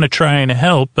sleep. I want to try and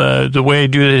help. The way I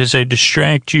do that is I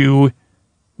distract you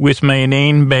with my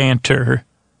inane banter.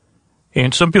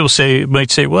 And some people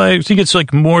might say, well, I think it's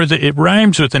like more that it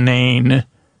rhymes with inane,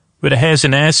 but it has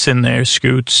an S in there,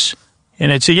 Scoots.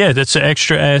 And I'd say, yeah, that's an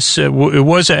extra S. It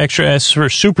was an extra S for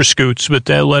Super Scoots, but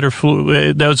that letter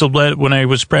flew. That was a letter when I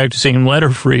was practicing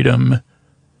letter freedom,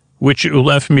 which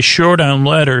left me short on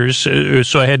letters.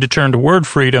 So I had to turn to word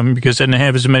freedom because I didn't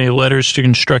have as many letters to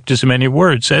construct as many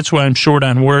words. That's why I'm short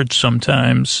on words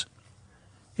sometimes.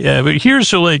 Yeah, but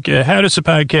here's how does the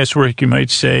podcast work, you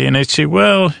might say? And I'd say,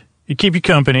 well, you keep you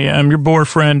company. I'm your boar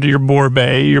friend, your boar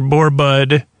bae, your boar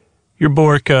bud, your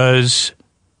boar cuz,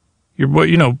 your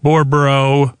boar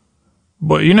bro.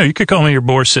 But, you could call me your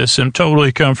boar sis. I'm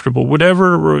totally comfortable.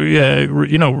 Whatever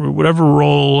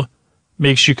role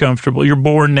makes you comfortable. Your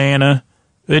boar nana.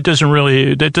 That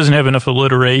doesn't have enough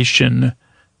alliteration.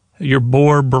 Your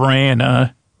boar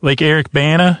brana. Like Eric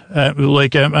Bana.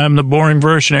 I'm the boring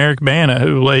version of Eric Bana.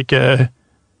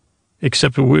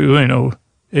 Except,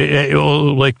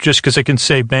 just because I can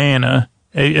say Bana.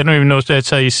 I don't even know if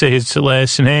that's how you say his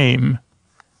last name.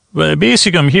 But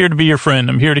basically, I'm here to be your friend.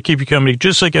 I'm here to keep you company.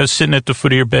 Just like I was sitting at the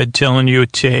foot of your bed telling you a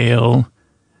tale.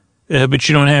 But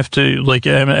you don't have to,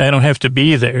 I don't have to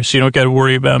be there. So you don't got to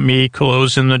worry about me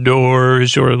closing the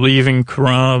doors or leaving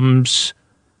crumbs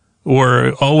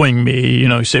or owing me.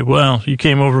 You say, well, you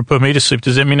came over and put me to sleep.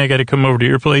 Does that mean I got to come over to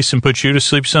your place and put you to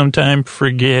sleep sometime?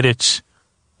 Forget it.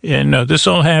 And no, this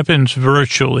all happens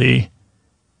virtually.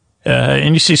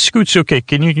 And you say, Scoots, okay,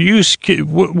 can you use,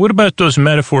 what about those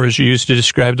metaphors you use to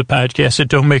describe the podcast that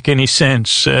don't make any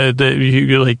sense? Didn't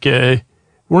you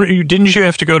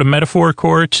have to go to metaphor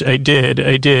court? I did.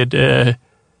 I did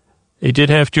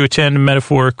have to attend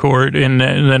metaphor court, and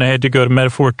then I had to go to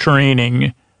metaphor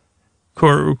training.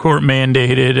 Court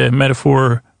mandated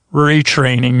metaphor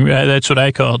retraining. That's what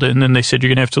I called it. And then they said, you're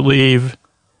going to have to leave.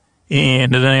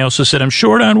 And then I also said, I'm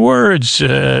short on words.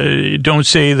 Don't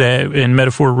say that in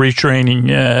metaphor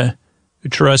retraining.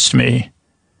 Trust me.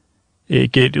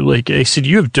 I said,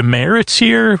 you have demerits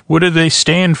here? What do they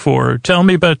stand for? Tell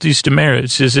me about these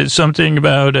demerits. Is it something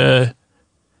about,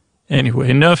 anyway,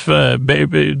 enough,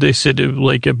 they said,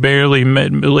 I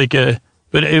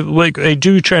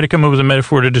do try to come up with a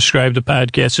metaphor to describe the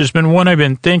podcast. There's been one I've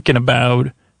been thinking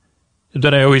about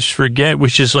that I always forget,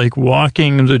 which is like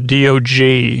walking the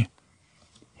DOG.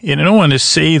 And I don't want to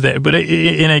say that, but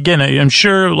I'm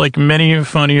sure like many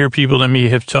funnier people than me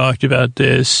have talked about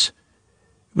this,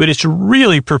 but it's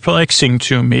really perplexing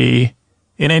to me.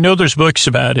 And I know there's books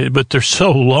about it, but they're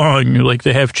so long, like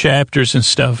they have chapters and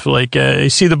stuff. Like I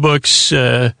see the books,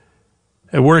 I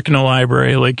work in a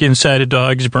library, like Inside a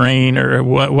Dog's Brain or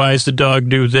Why Does the Dog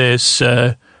Do This?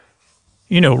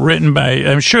 Written by,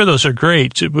 I'm sure those are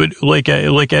great, but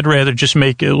I'd rather just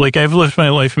I've lived my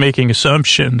life making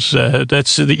assumptions.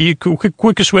 That's the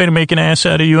quickest way to make an ass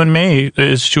out of you and me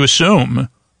is to assume.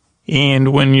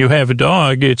 And when you have a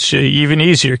dog, it's even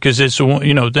easier because it's,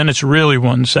 then it's really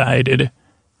one-sided.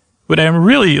 But I'm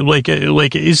really,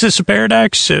 is this a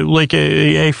paradox?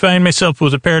 I find myself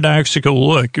with a paradoxical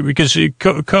look because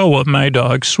Koa, my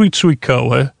dog, sweet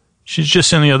Koa, she's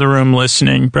just in the other room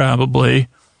listening probably.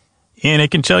 And I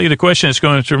can tell you the question that's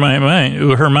going through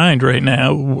her mind right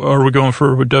now. Are we going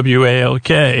for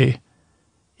WALK?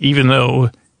 Even though,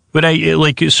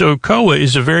 so Koa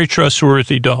is a very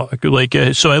trustworthy dog.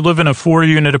 So I live in a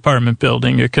 4-unit apartment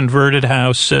building, a converted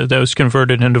house that was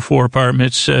converted into 4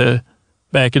 apartments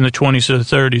back in the 20s or the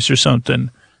 30s or something.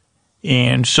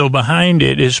 And so behind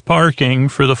it is parking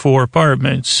for the 4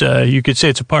 apartments. You could say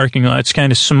it's a parking lot. It's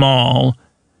kind of small.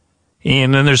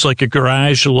 And then there's like a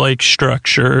garage-like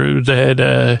structure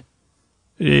that,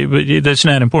 that's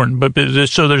not important. But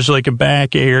so there's like a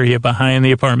back area behind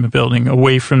the apartment building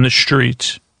away from the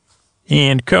streets.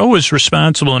 And Ko is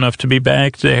responsible enough to be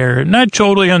back there, not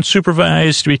totally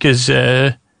unsupervised because,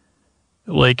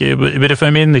 but if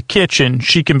I'm in the kitchen,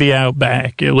 she can be out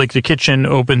back. Like the kitchen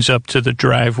opens up to the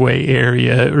driveway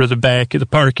area or the back of the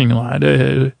parking lot.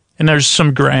 And there's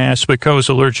some grass, but Ko's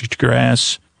allergic to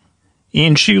grass.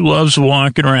 And she loves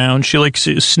walking around. She likes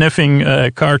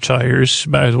sniffing car tires,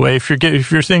 by the way. If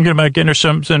you're thinking about getting her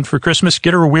something for Christmas,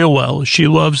 get her a wheel well. She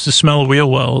loves the smell of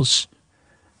wheel wells.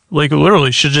 Like,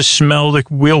 literally, she'll just smell the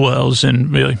wheel wells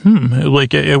and be like,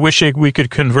 Like, I wish we could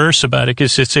converse about it,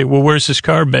 because it'd say, well, where's this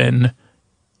car been?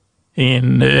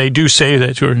 And I do say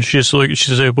that to her, and she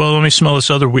says, well, let me smell this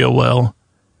other wheel well.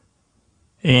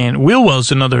 And wheel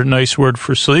well's another nice word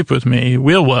for sleep with me.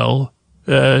 Wheel well.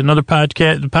 Another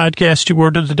podcast, the podcasty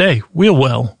word of the day, wheel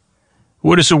well.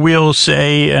 What does a wheel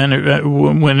say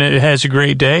when it has a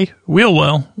great day? Wheel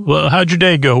well. Well, how'd your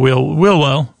day go, wheel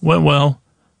well? Went well.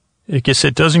 I guess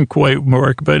it doesn't quite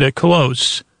work, but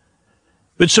close.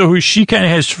 But so she kind of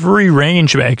has free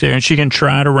range back there, and she can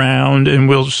trot around,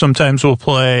 and sometimes we'll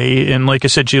play. And like I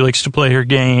said, she likes to play her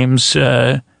games.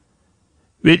 No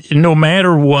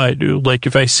matter what, like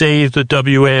if I say the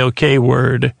WALK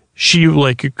word, she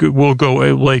will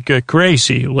go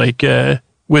crazy,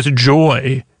 with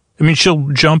joy. I mean, she'll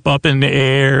jump up in the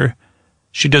air.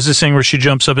 She does this thing where she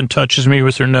jumps up and touches me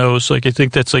with her nose. Like, I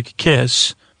think that's like a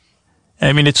kiss.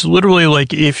 I mean, it's literally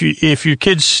like if your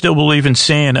kids still believe in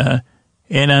Santa,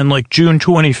 and on like June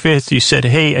 25th, you said,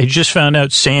 hey, I just found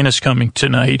out Santa's coming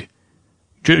tonight.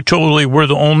 Totally, we're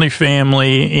the only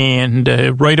family, and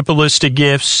write up a list of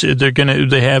gifts. They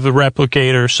have a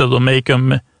replicator, so they'll make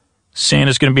them.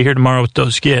 Santa's going to be here tomorrow with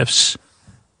those gifts.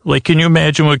 Like, can you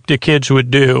imagine what the kids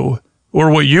would do? Or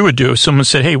what you would do if someone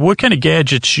said, hey, what kind of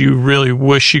gadgets you really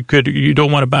wish you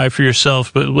don't want to buy for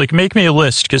yourself, but like make me a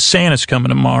list because Santa's coming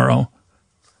tomorrow.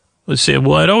 Let's say,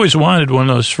 well, I'd always wanted one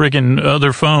of those friggin'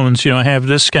 other phones. I have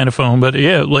this kind of phone, but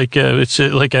yeah, it's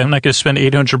like I'm not going to spend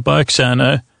 $800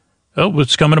 on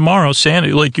it's coming tomorrow,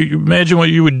 Santa. Like, you imagine what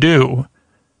you would do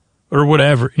or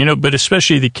whatever, but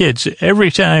especially the kids.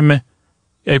 Every time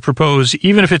I propose,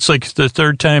 even if it's like the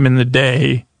third time in the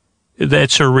day,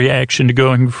 that's her reaction to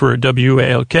going for a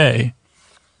WALK.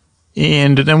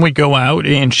 And then we go out,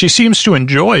 and she seems to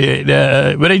enjoy it,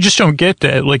 but I just don't get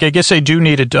that. Like, I guess I do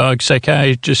need a dog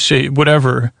psychiatrist, say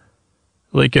whatever,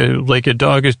 like a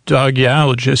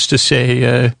dogologist to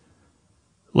say,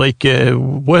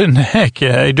 what in the heck?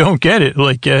 I don't get it.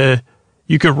 Like,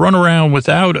 you could run around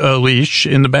without a leash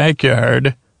in the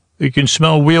backyard. You can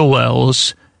smell wheel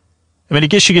wells. I mean, I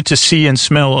guess you get to see and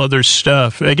smell other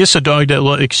stuff. I guess a dog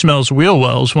that smells wheel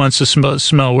wells wants to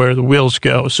smell where the wheels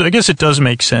go. So I guess it does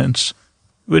make sense.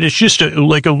 But it's just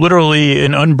literally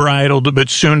an unbridled but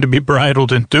soon to be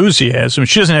bridled enthusiasm.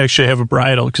 She doesn't actually have a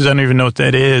bridle because I don't even know what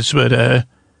that is. But I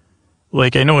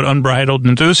know what unbridled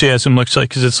enthusiasm looks like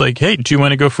because it's like, hey, do you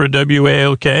want to go for a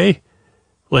WALK?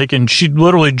 And she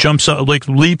literally jumps up,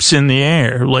 leaps in the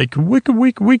air,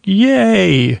 wick,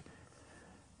 yay.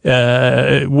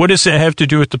 What does that have to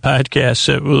do with the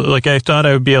podcast? I thought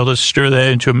I would be able to stir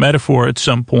that into a metaphor at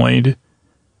some point.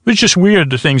 But it's just weird,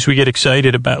 the things we get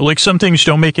excited about. Some things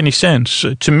don't make any sense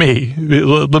to me.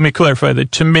 Let me clarify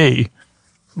that. To me,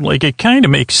 it kind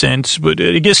of makes sense, but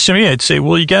I guess to me, I'd say,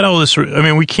 well, you got all this. I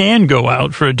mean, we can go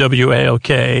out for a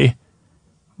WALK,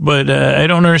 but I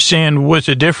don't understand what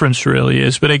the difference really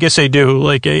is. But I guess I do.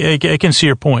 I can see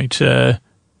your point.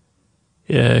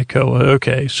 Yeah, Koa.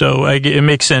 Okay, so it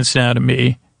makes sense now to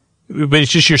me. But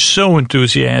it's just you're so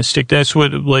enthusiastic. That's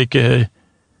what, here's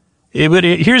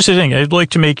the thing. I'd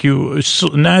like to make you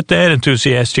not that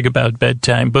enthusiastic about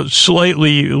bedtime, but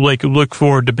slightly, look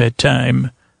forward to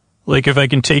bedtime. If I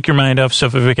can take your mind off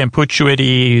stuff, if I can put you at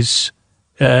ease,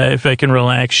 if I can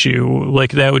relax you,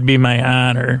 that would be my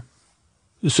honor.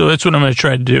 So that's what I'm going to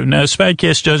try to do. Now, this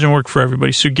podcast doesn't work for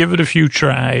everybody, so give it a few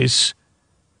tries.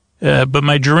 But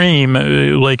my dream,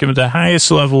 the highest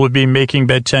level would be making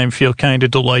bedtime feel kind of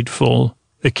delightful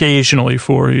occasionally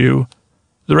for you.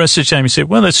 The rest of the time you say,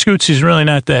 well, that Scootsy's really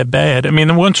not that bad. I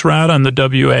mean, once we're out on the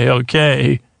WALK,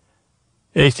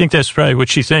 I think that's probably what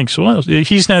she thinks. Well,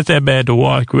 he's not that bad to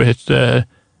walk with,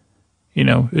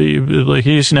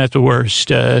 he's not the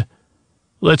worst.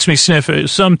 Lets me sniff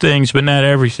some things, but not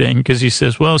everything, because he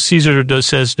says, well, Caesar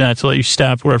says not to let you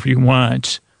stop wherever you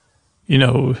want.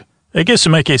 I guess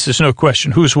in my case, there's no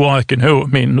question who's walking who. I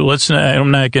mean,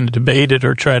 I'm not going to debate it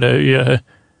or try to,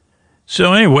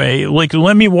 So anyway,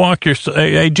 let me walk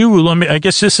I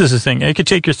guess this is the thing. I could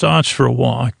take your thoughts for a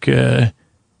walk, and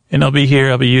I'll be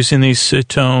here. I'll be using these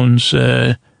tones.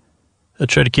 I'll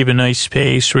try to keep a nice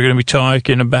pace. We're going to be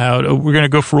talking about, we're going to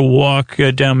go for a walk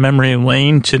down memory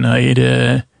lane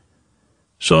tonight.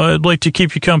 So I'd like to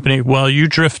keep you company while you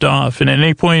drift off. And at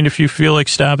any point, if you feel like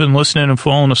stopping, listening, and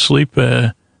falling asleep,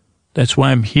 that's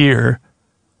why I'm here.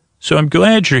 So I'm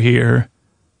glad you're here.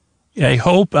 I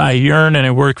hope, I yearn, and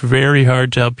I work very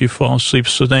hard to help you fall asleep.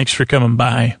 So thanks for coming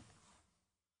by.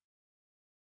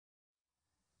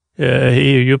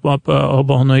 Hey, you're up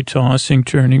all night tossing,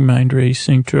 turning, mind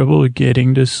racing, trouble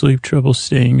getting to sleep, trouble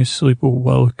staying asleep. Well,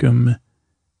 welcome.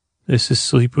 This is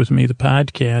Sleep With Me, the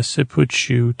podcast that puts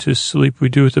you to sleep. We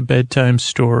do it a bedtime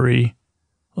story.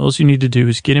 All you need to do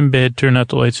is get in bed, turn out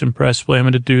the lights, and press play. I'm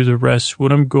going to do the rest.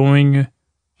 What I'm going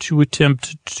to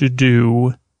attempt to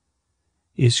do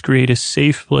is create a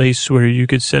safe place where you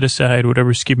could set aside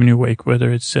whatever's keeping you awake,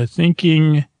 whether it's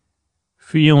thinking,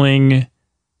 feeling,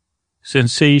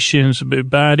 sensations,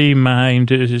 body,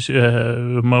 mind,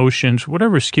 emotions,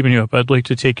 whatever's keeping you up. I'd like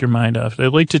to take your mind off.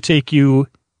 I'd like to take you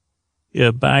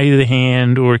by the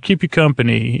hand or keep you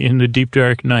company in the deep,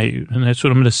 dark night. And that's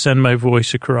what I'm going to send my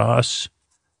voice across.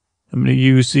 I'm going to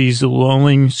use these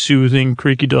lulling, soothing,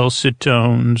 creaky, dulcet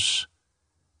tones.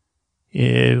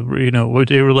 You know,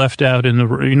 they were left out in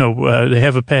the, they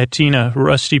have a patina,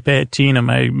 rusty patina.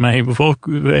 My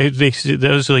vocal, that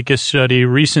was like a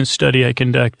recent study I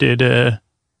conducted.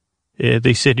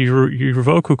 They said your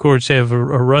vocal cords have a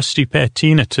rusty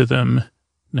patina to them.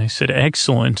 And I said,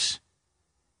 excellent.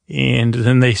 And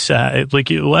then they said,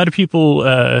 like a lot of people,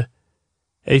 I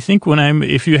think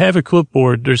if you have a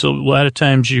clipboard, there's a lot of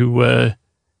times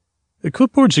the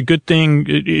clipboard's a good thing.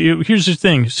 Here's the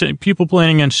thing. People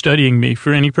planning on studying me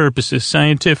for any purposes,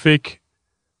 scientific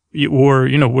or,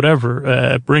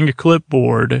 whatever, bring a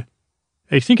clipboard.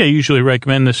 I think I usually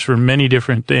recommend this for many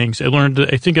different things.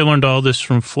 I think I learned all this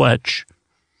from Fletch,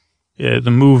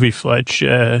 the movie Fletch.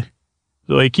 Though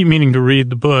I keep meaning to read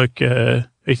the book.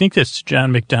 I think that's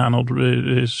John McDonald,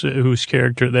 whose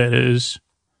character that is.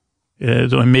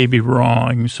 Though I may be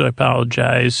wrong, so I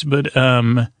apologize. But,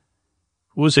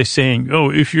 what was I saying? Oh,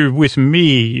 if you're with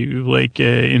me,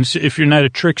 if you're not a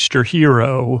trickster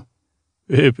hero,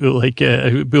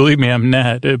 believe me, I'm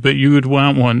not, but you would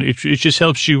want one. It just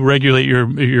helps you regulate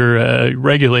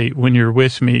regulate when you're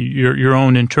with me, your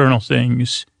own internal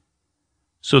things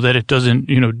so that it doesn't,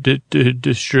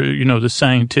 destroy, the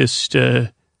scientist,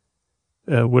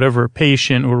 whatever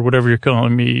patient or whatever you're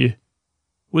calling me.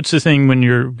 What's the thing when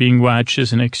you're being watched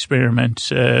as an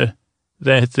experiment?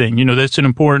 That thing, that's an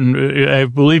important,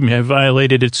 believe me, I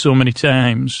violated it so many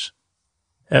times.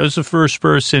 I was the first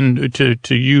person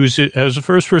to use it. I was the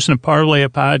first person to parlay a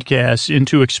podcast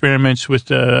into experiments with,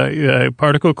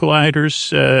 particle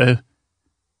colliders,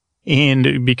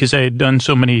 and because I had done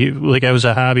so many, I was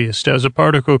a hobbyist. I was a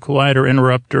particle collider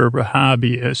interrupter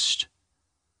hobbyist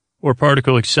or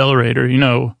particle accelerator,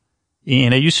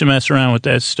 and I used to mess around with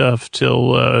that stuff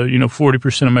till,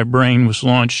 40% of my brain was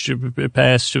launched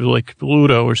past to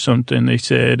Pluto or something. They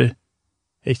said,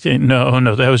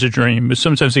 no, that was a dream. But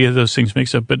sometimes I get those things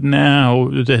mixed up. But now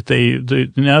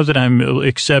that now that I'm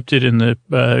accepted in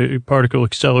the, particle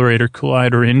accelerator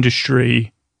collider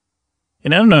industry,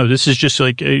 and I don't know, this is just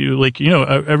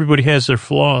everybody has their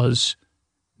flaws.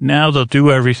 Now they'll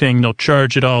do everything. They'll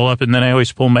charge it all up. And then I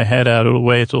always pull my head out of the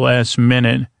way at the last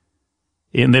minute.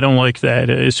 And they don't like that,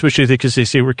 especially because they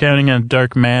say we're counting on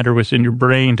dark matter within your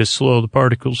brain to slow the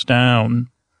particles down.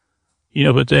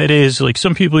 But that is,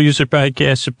 some people use their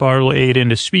podcasts to parlay it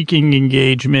into speaking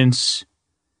engagements.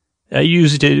 I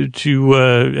used it to,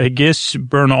 I guess,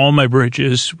 burn all my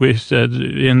bridges with,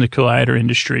 in the collider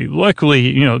industry.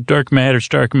 Luckily, dark matter's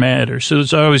dark matter. So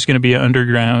there's always going to be an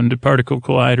underground particle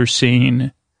collider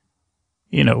scene.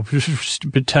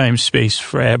 Time-space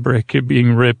fabric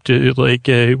being ripped,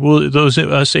 those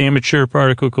us amateur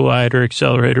particle collider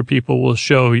accelerator people will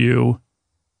show you.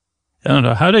 I don't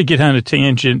know, how did I get on a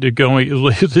tangent to going,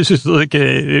 this is I've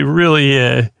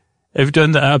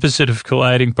done the opposite of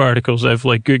colliding particles. I've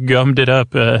gummed it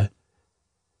up. So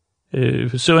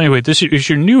anyway, if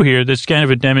you're new here, that's kind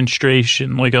of a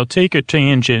demonstration. I'll take a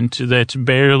tangent that's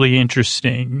barely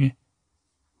interesting,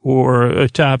 or a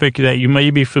topic that you may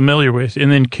be familiar with,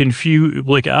 and then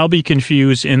I'll be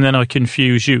confused, and then I'll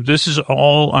confuse you. This is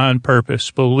all on purpose,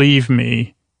 believe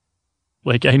me.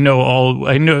 I know all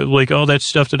that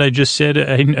stuff that I just said,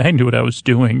 I knew what I was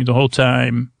doing the whole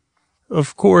time.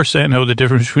 Of course, I know the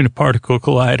difference between a particle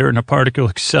collider and a particle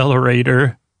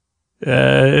accelerator,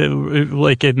 and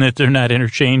that they're not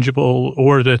interchangeable,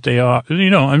 or that they are,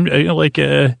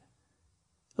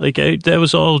 that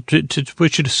was all to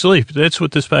put you to sleep. That's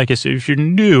what this podcast is. If you're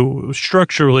new,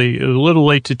 structurally, a little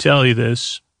late to tell you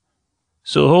this.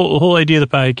 So the whole idea of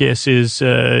the podcast is,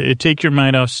 take your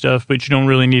mind off stuff, but you don't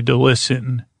really need to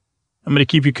listen. I'm going to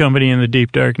keep you company in the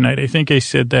deep, dark night. I think I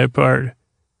said that part.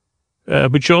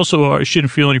 But you also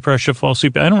shouldn't feel any pressure to fall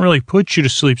asleep. I don't really put you to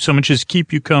sleep so much as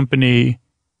keep you company,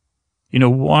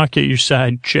 walk at your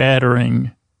side chattering,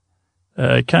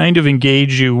 kind of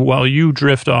engage you while you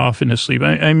drift off into sleep.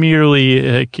 I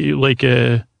merely,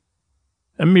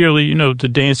 I'm merely, the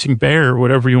dancing bear or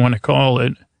whatever you want to call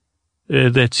it,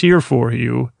 that's here for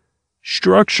you.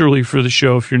 Structurally for the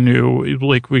show, if you're new,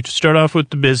 like we start off with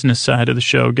the business side of the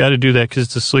show. Got to do that because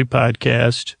it's a sleep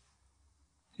podcast.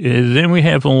 Then we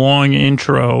have a long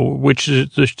intro, which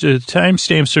is the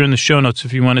timestamps are in the show notes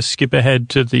if you want to skip ahead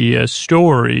to the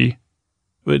story.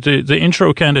 But the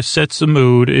intro kind of sets the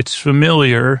mood. It's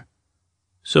familiar.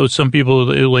 So some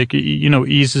people,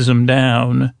 eases them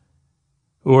down.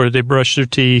 Or they brush their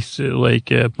teeth,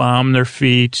 balm their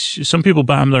feet. Some people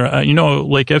balm their,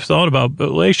 I've thought about,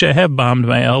 but actually I have balmed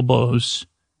my elbows.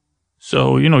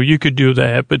 So, you could do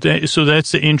that. But so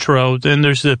that's the intro. Then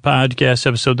there's the podcast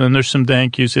episode. Then there's some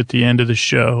thank yous at the end of the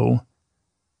show.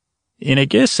 And I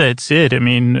guess that's it. I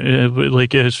mean,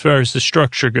 as far as the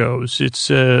structure goes, it's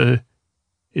a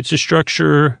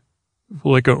structure,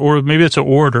 or maybe it's an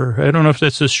order. I don't know if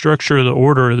that's the structure or the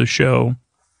order of the show.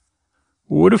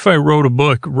 What if I wrote a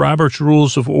book, Robert's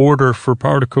Rules of Order for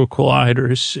Particle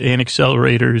Colliders and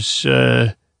Accelerators?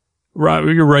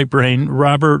 You're right, Brain.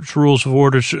 Robert's Rules of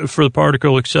Order for the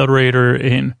Particle Accelerator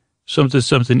and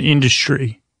something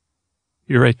industry.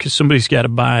 You're right, because somebody's got to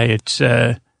buy it.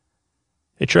 I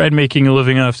tried making a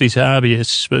living off these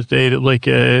hobbyists, but they,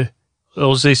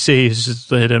 all they say is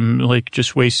that I'm,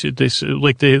 just wasted. They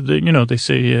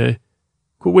say,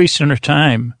 quit wasting our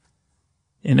time.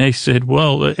 And I said,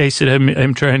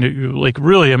 I'm trying to,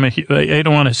 really, I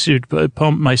don't want to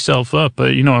pump myself up,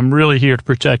 but, I'm really here to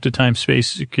protect the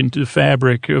time-space, the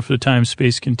fabric of the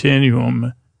time-space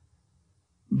continuum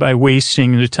by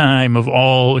wasting the time of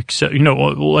all, except, I'm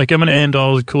going to end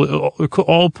all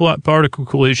particle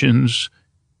collisions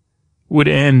would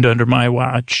end under my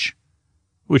watch,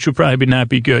 which would probably not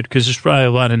be good because there's probably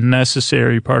a lot of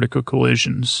necessary particle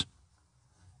collisions.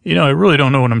 I really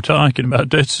don't know what I'm talking about.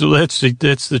 That's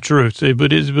the truth.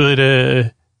 But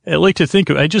I like to think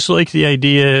of, I just like the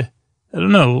idea. I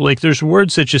don't know, there's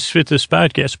words that just fit this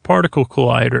podcast. Particle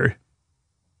collider.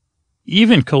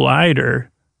 Even collider.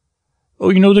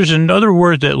 Oh, there's another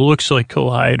word that looks like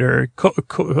collider,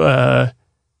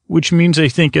 which means I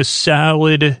think a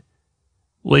solid,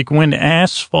 when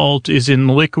asphalt is in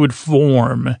liquid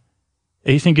form.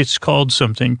 I think it's called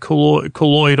something,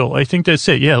 colloidal. I think that's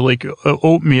it. Yeah,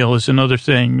 oatmeal is another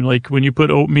thing. When you put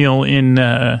oatmeal in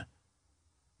what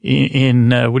do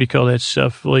you call that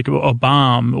stuff? A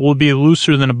balm. It will be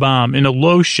looser than a balm. In a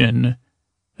lotion,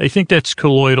 I think that's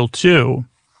colloidal too.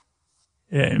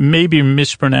 Maybe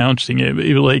mispronouncing it.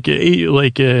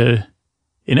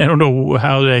 And I don't know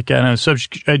how that got on the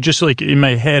subject. I just in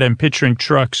my head, I'm picturing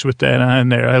trucks with that on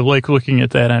there. I like looking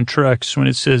at that on trucks when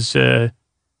it says,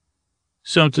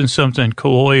 something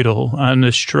colloidal on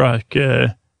this truck.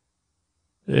 Sleep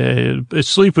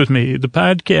with Me, the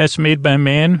podcast made by a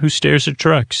man who stares at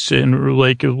trucks and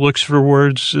looks for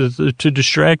words to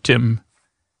distract him.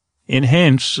 And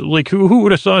hence, who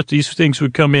would have thought these things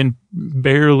would come in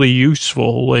barely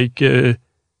useful,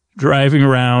 driving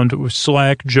around with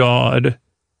slack jawed,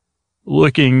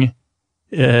 looking.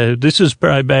 This is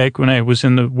probably back when I was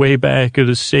in the way back of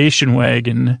the station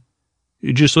wagon.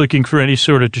 Just looking for any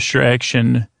sort of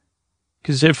distraction.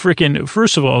 Because that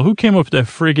first of all, who came up with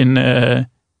that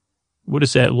what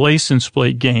is that, license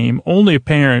plate game? Only a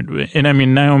parent,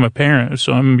 and now I'm a parent,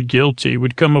 so I'm guilty,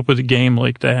 would come up with a game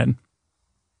like that.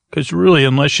 Because really,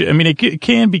 unless it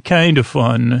can be kind of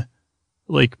fun,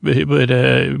 but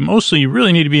mostly you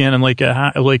really need to be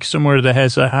in somewhere that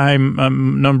has a high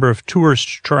number of tourist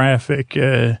traffic,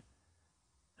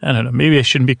 I don't know. Maybe I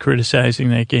shouldn't be criticizing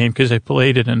that game because I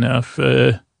played it enough.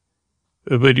 But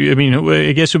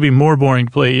I guess it would be more boring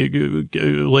to play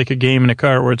a game in a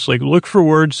car where it's look for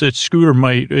words that Scooter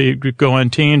might go on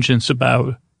tangents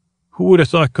about. Who would have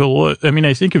thought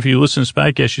I think if you listen to this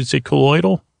podcast, you'd say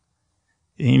colloidal.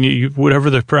 And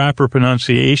whatever the proper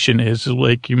pronunciation is,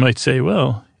 you might say,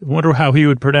 well, I wonder how he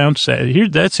would pronounce that.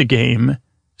 That's a game.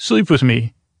 Sleep with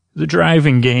Me. The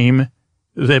driving game.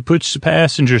 That puts the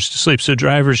passengers to sleep. So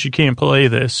drivers, you can't play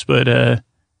this, but,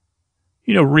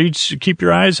 keep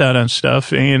your eyes out on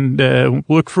stuff and,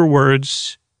 look for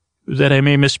words that I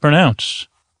may mispronounce.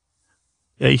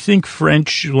 I think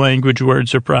French language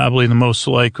words are probably the most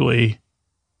likely,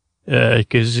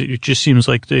 cause it just seems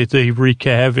like they wreak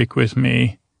havoc with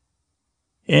me.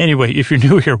 Anyway, if you're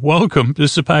new here, welcome.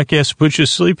 This is a podcast to put you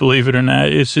to sleep, believe it or not.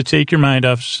 It's to take your mind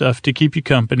off stuff, to keep you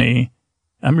company.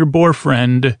 I'm your bore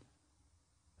friend.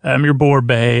 I'm your bore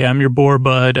bae. I'm your bore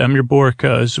bud. I'm your bore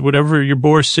cuz. Whatever, your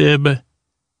bore sib.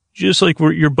 Just like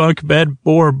we're your bunk bed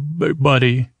bore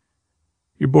buddy.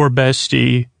 Your bore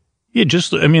bestie. Yeah,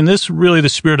 this really the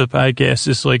spirit of the podcast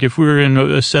is if we were in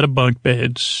a set of bunk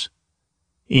beds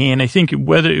And I think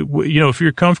whether, if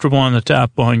you're comfortable on the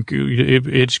top bunk,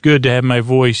 it's good to have my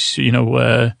voice,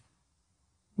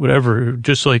 whatever,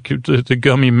 just like the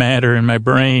gummy matter in my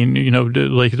brain,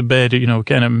 like the bed,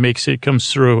 kind of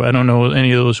comes through. I don't know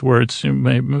any of those words.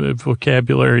 My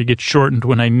vocabulary gets shortened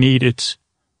when I need it.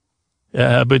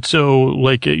 But so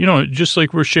like, just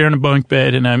like we're sharing a bunk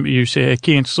bed and you say, I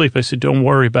can't sleep. I said, don't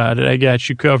worry about it. I got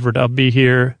you covered. I'll be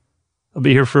here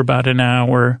for about an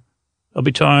hour. I'll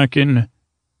be talking.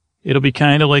 It'll be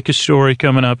kind of like a story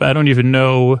coming up. I don't even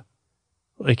know.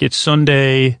 Like it's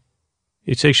Sunday.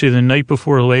 It's actually the night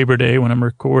before Labor Day when I'm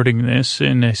recording this.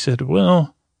 And I said,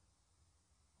 well,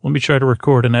 let me try to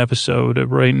record an episode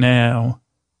right now.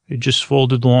 I just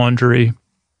folded laundry.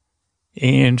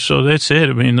 And so that's it.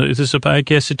 I mean, this is a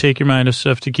podcast to take your mind off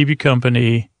stuff, to keep you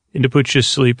company and to put you to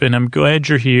sleep. And I'm glad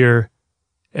you're here.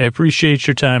 I appreciate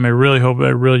your time. I really hope I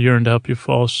really yearn to help you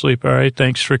fall asleep. All right.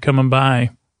 Thanks for coming by.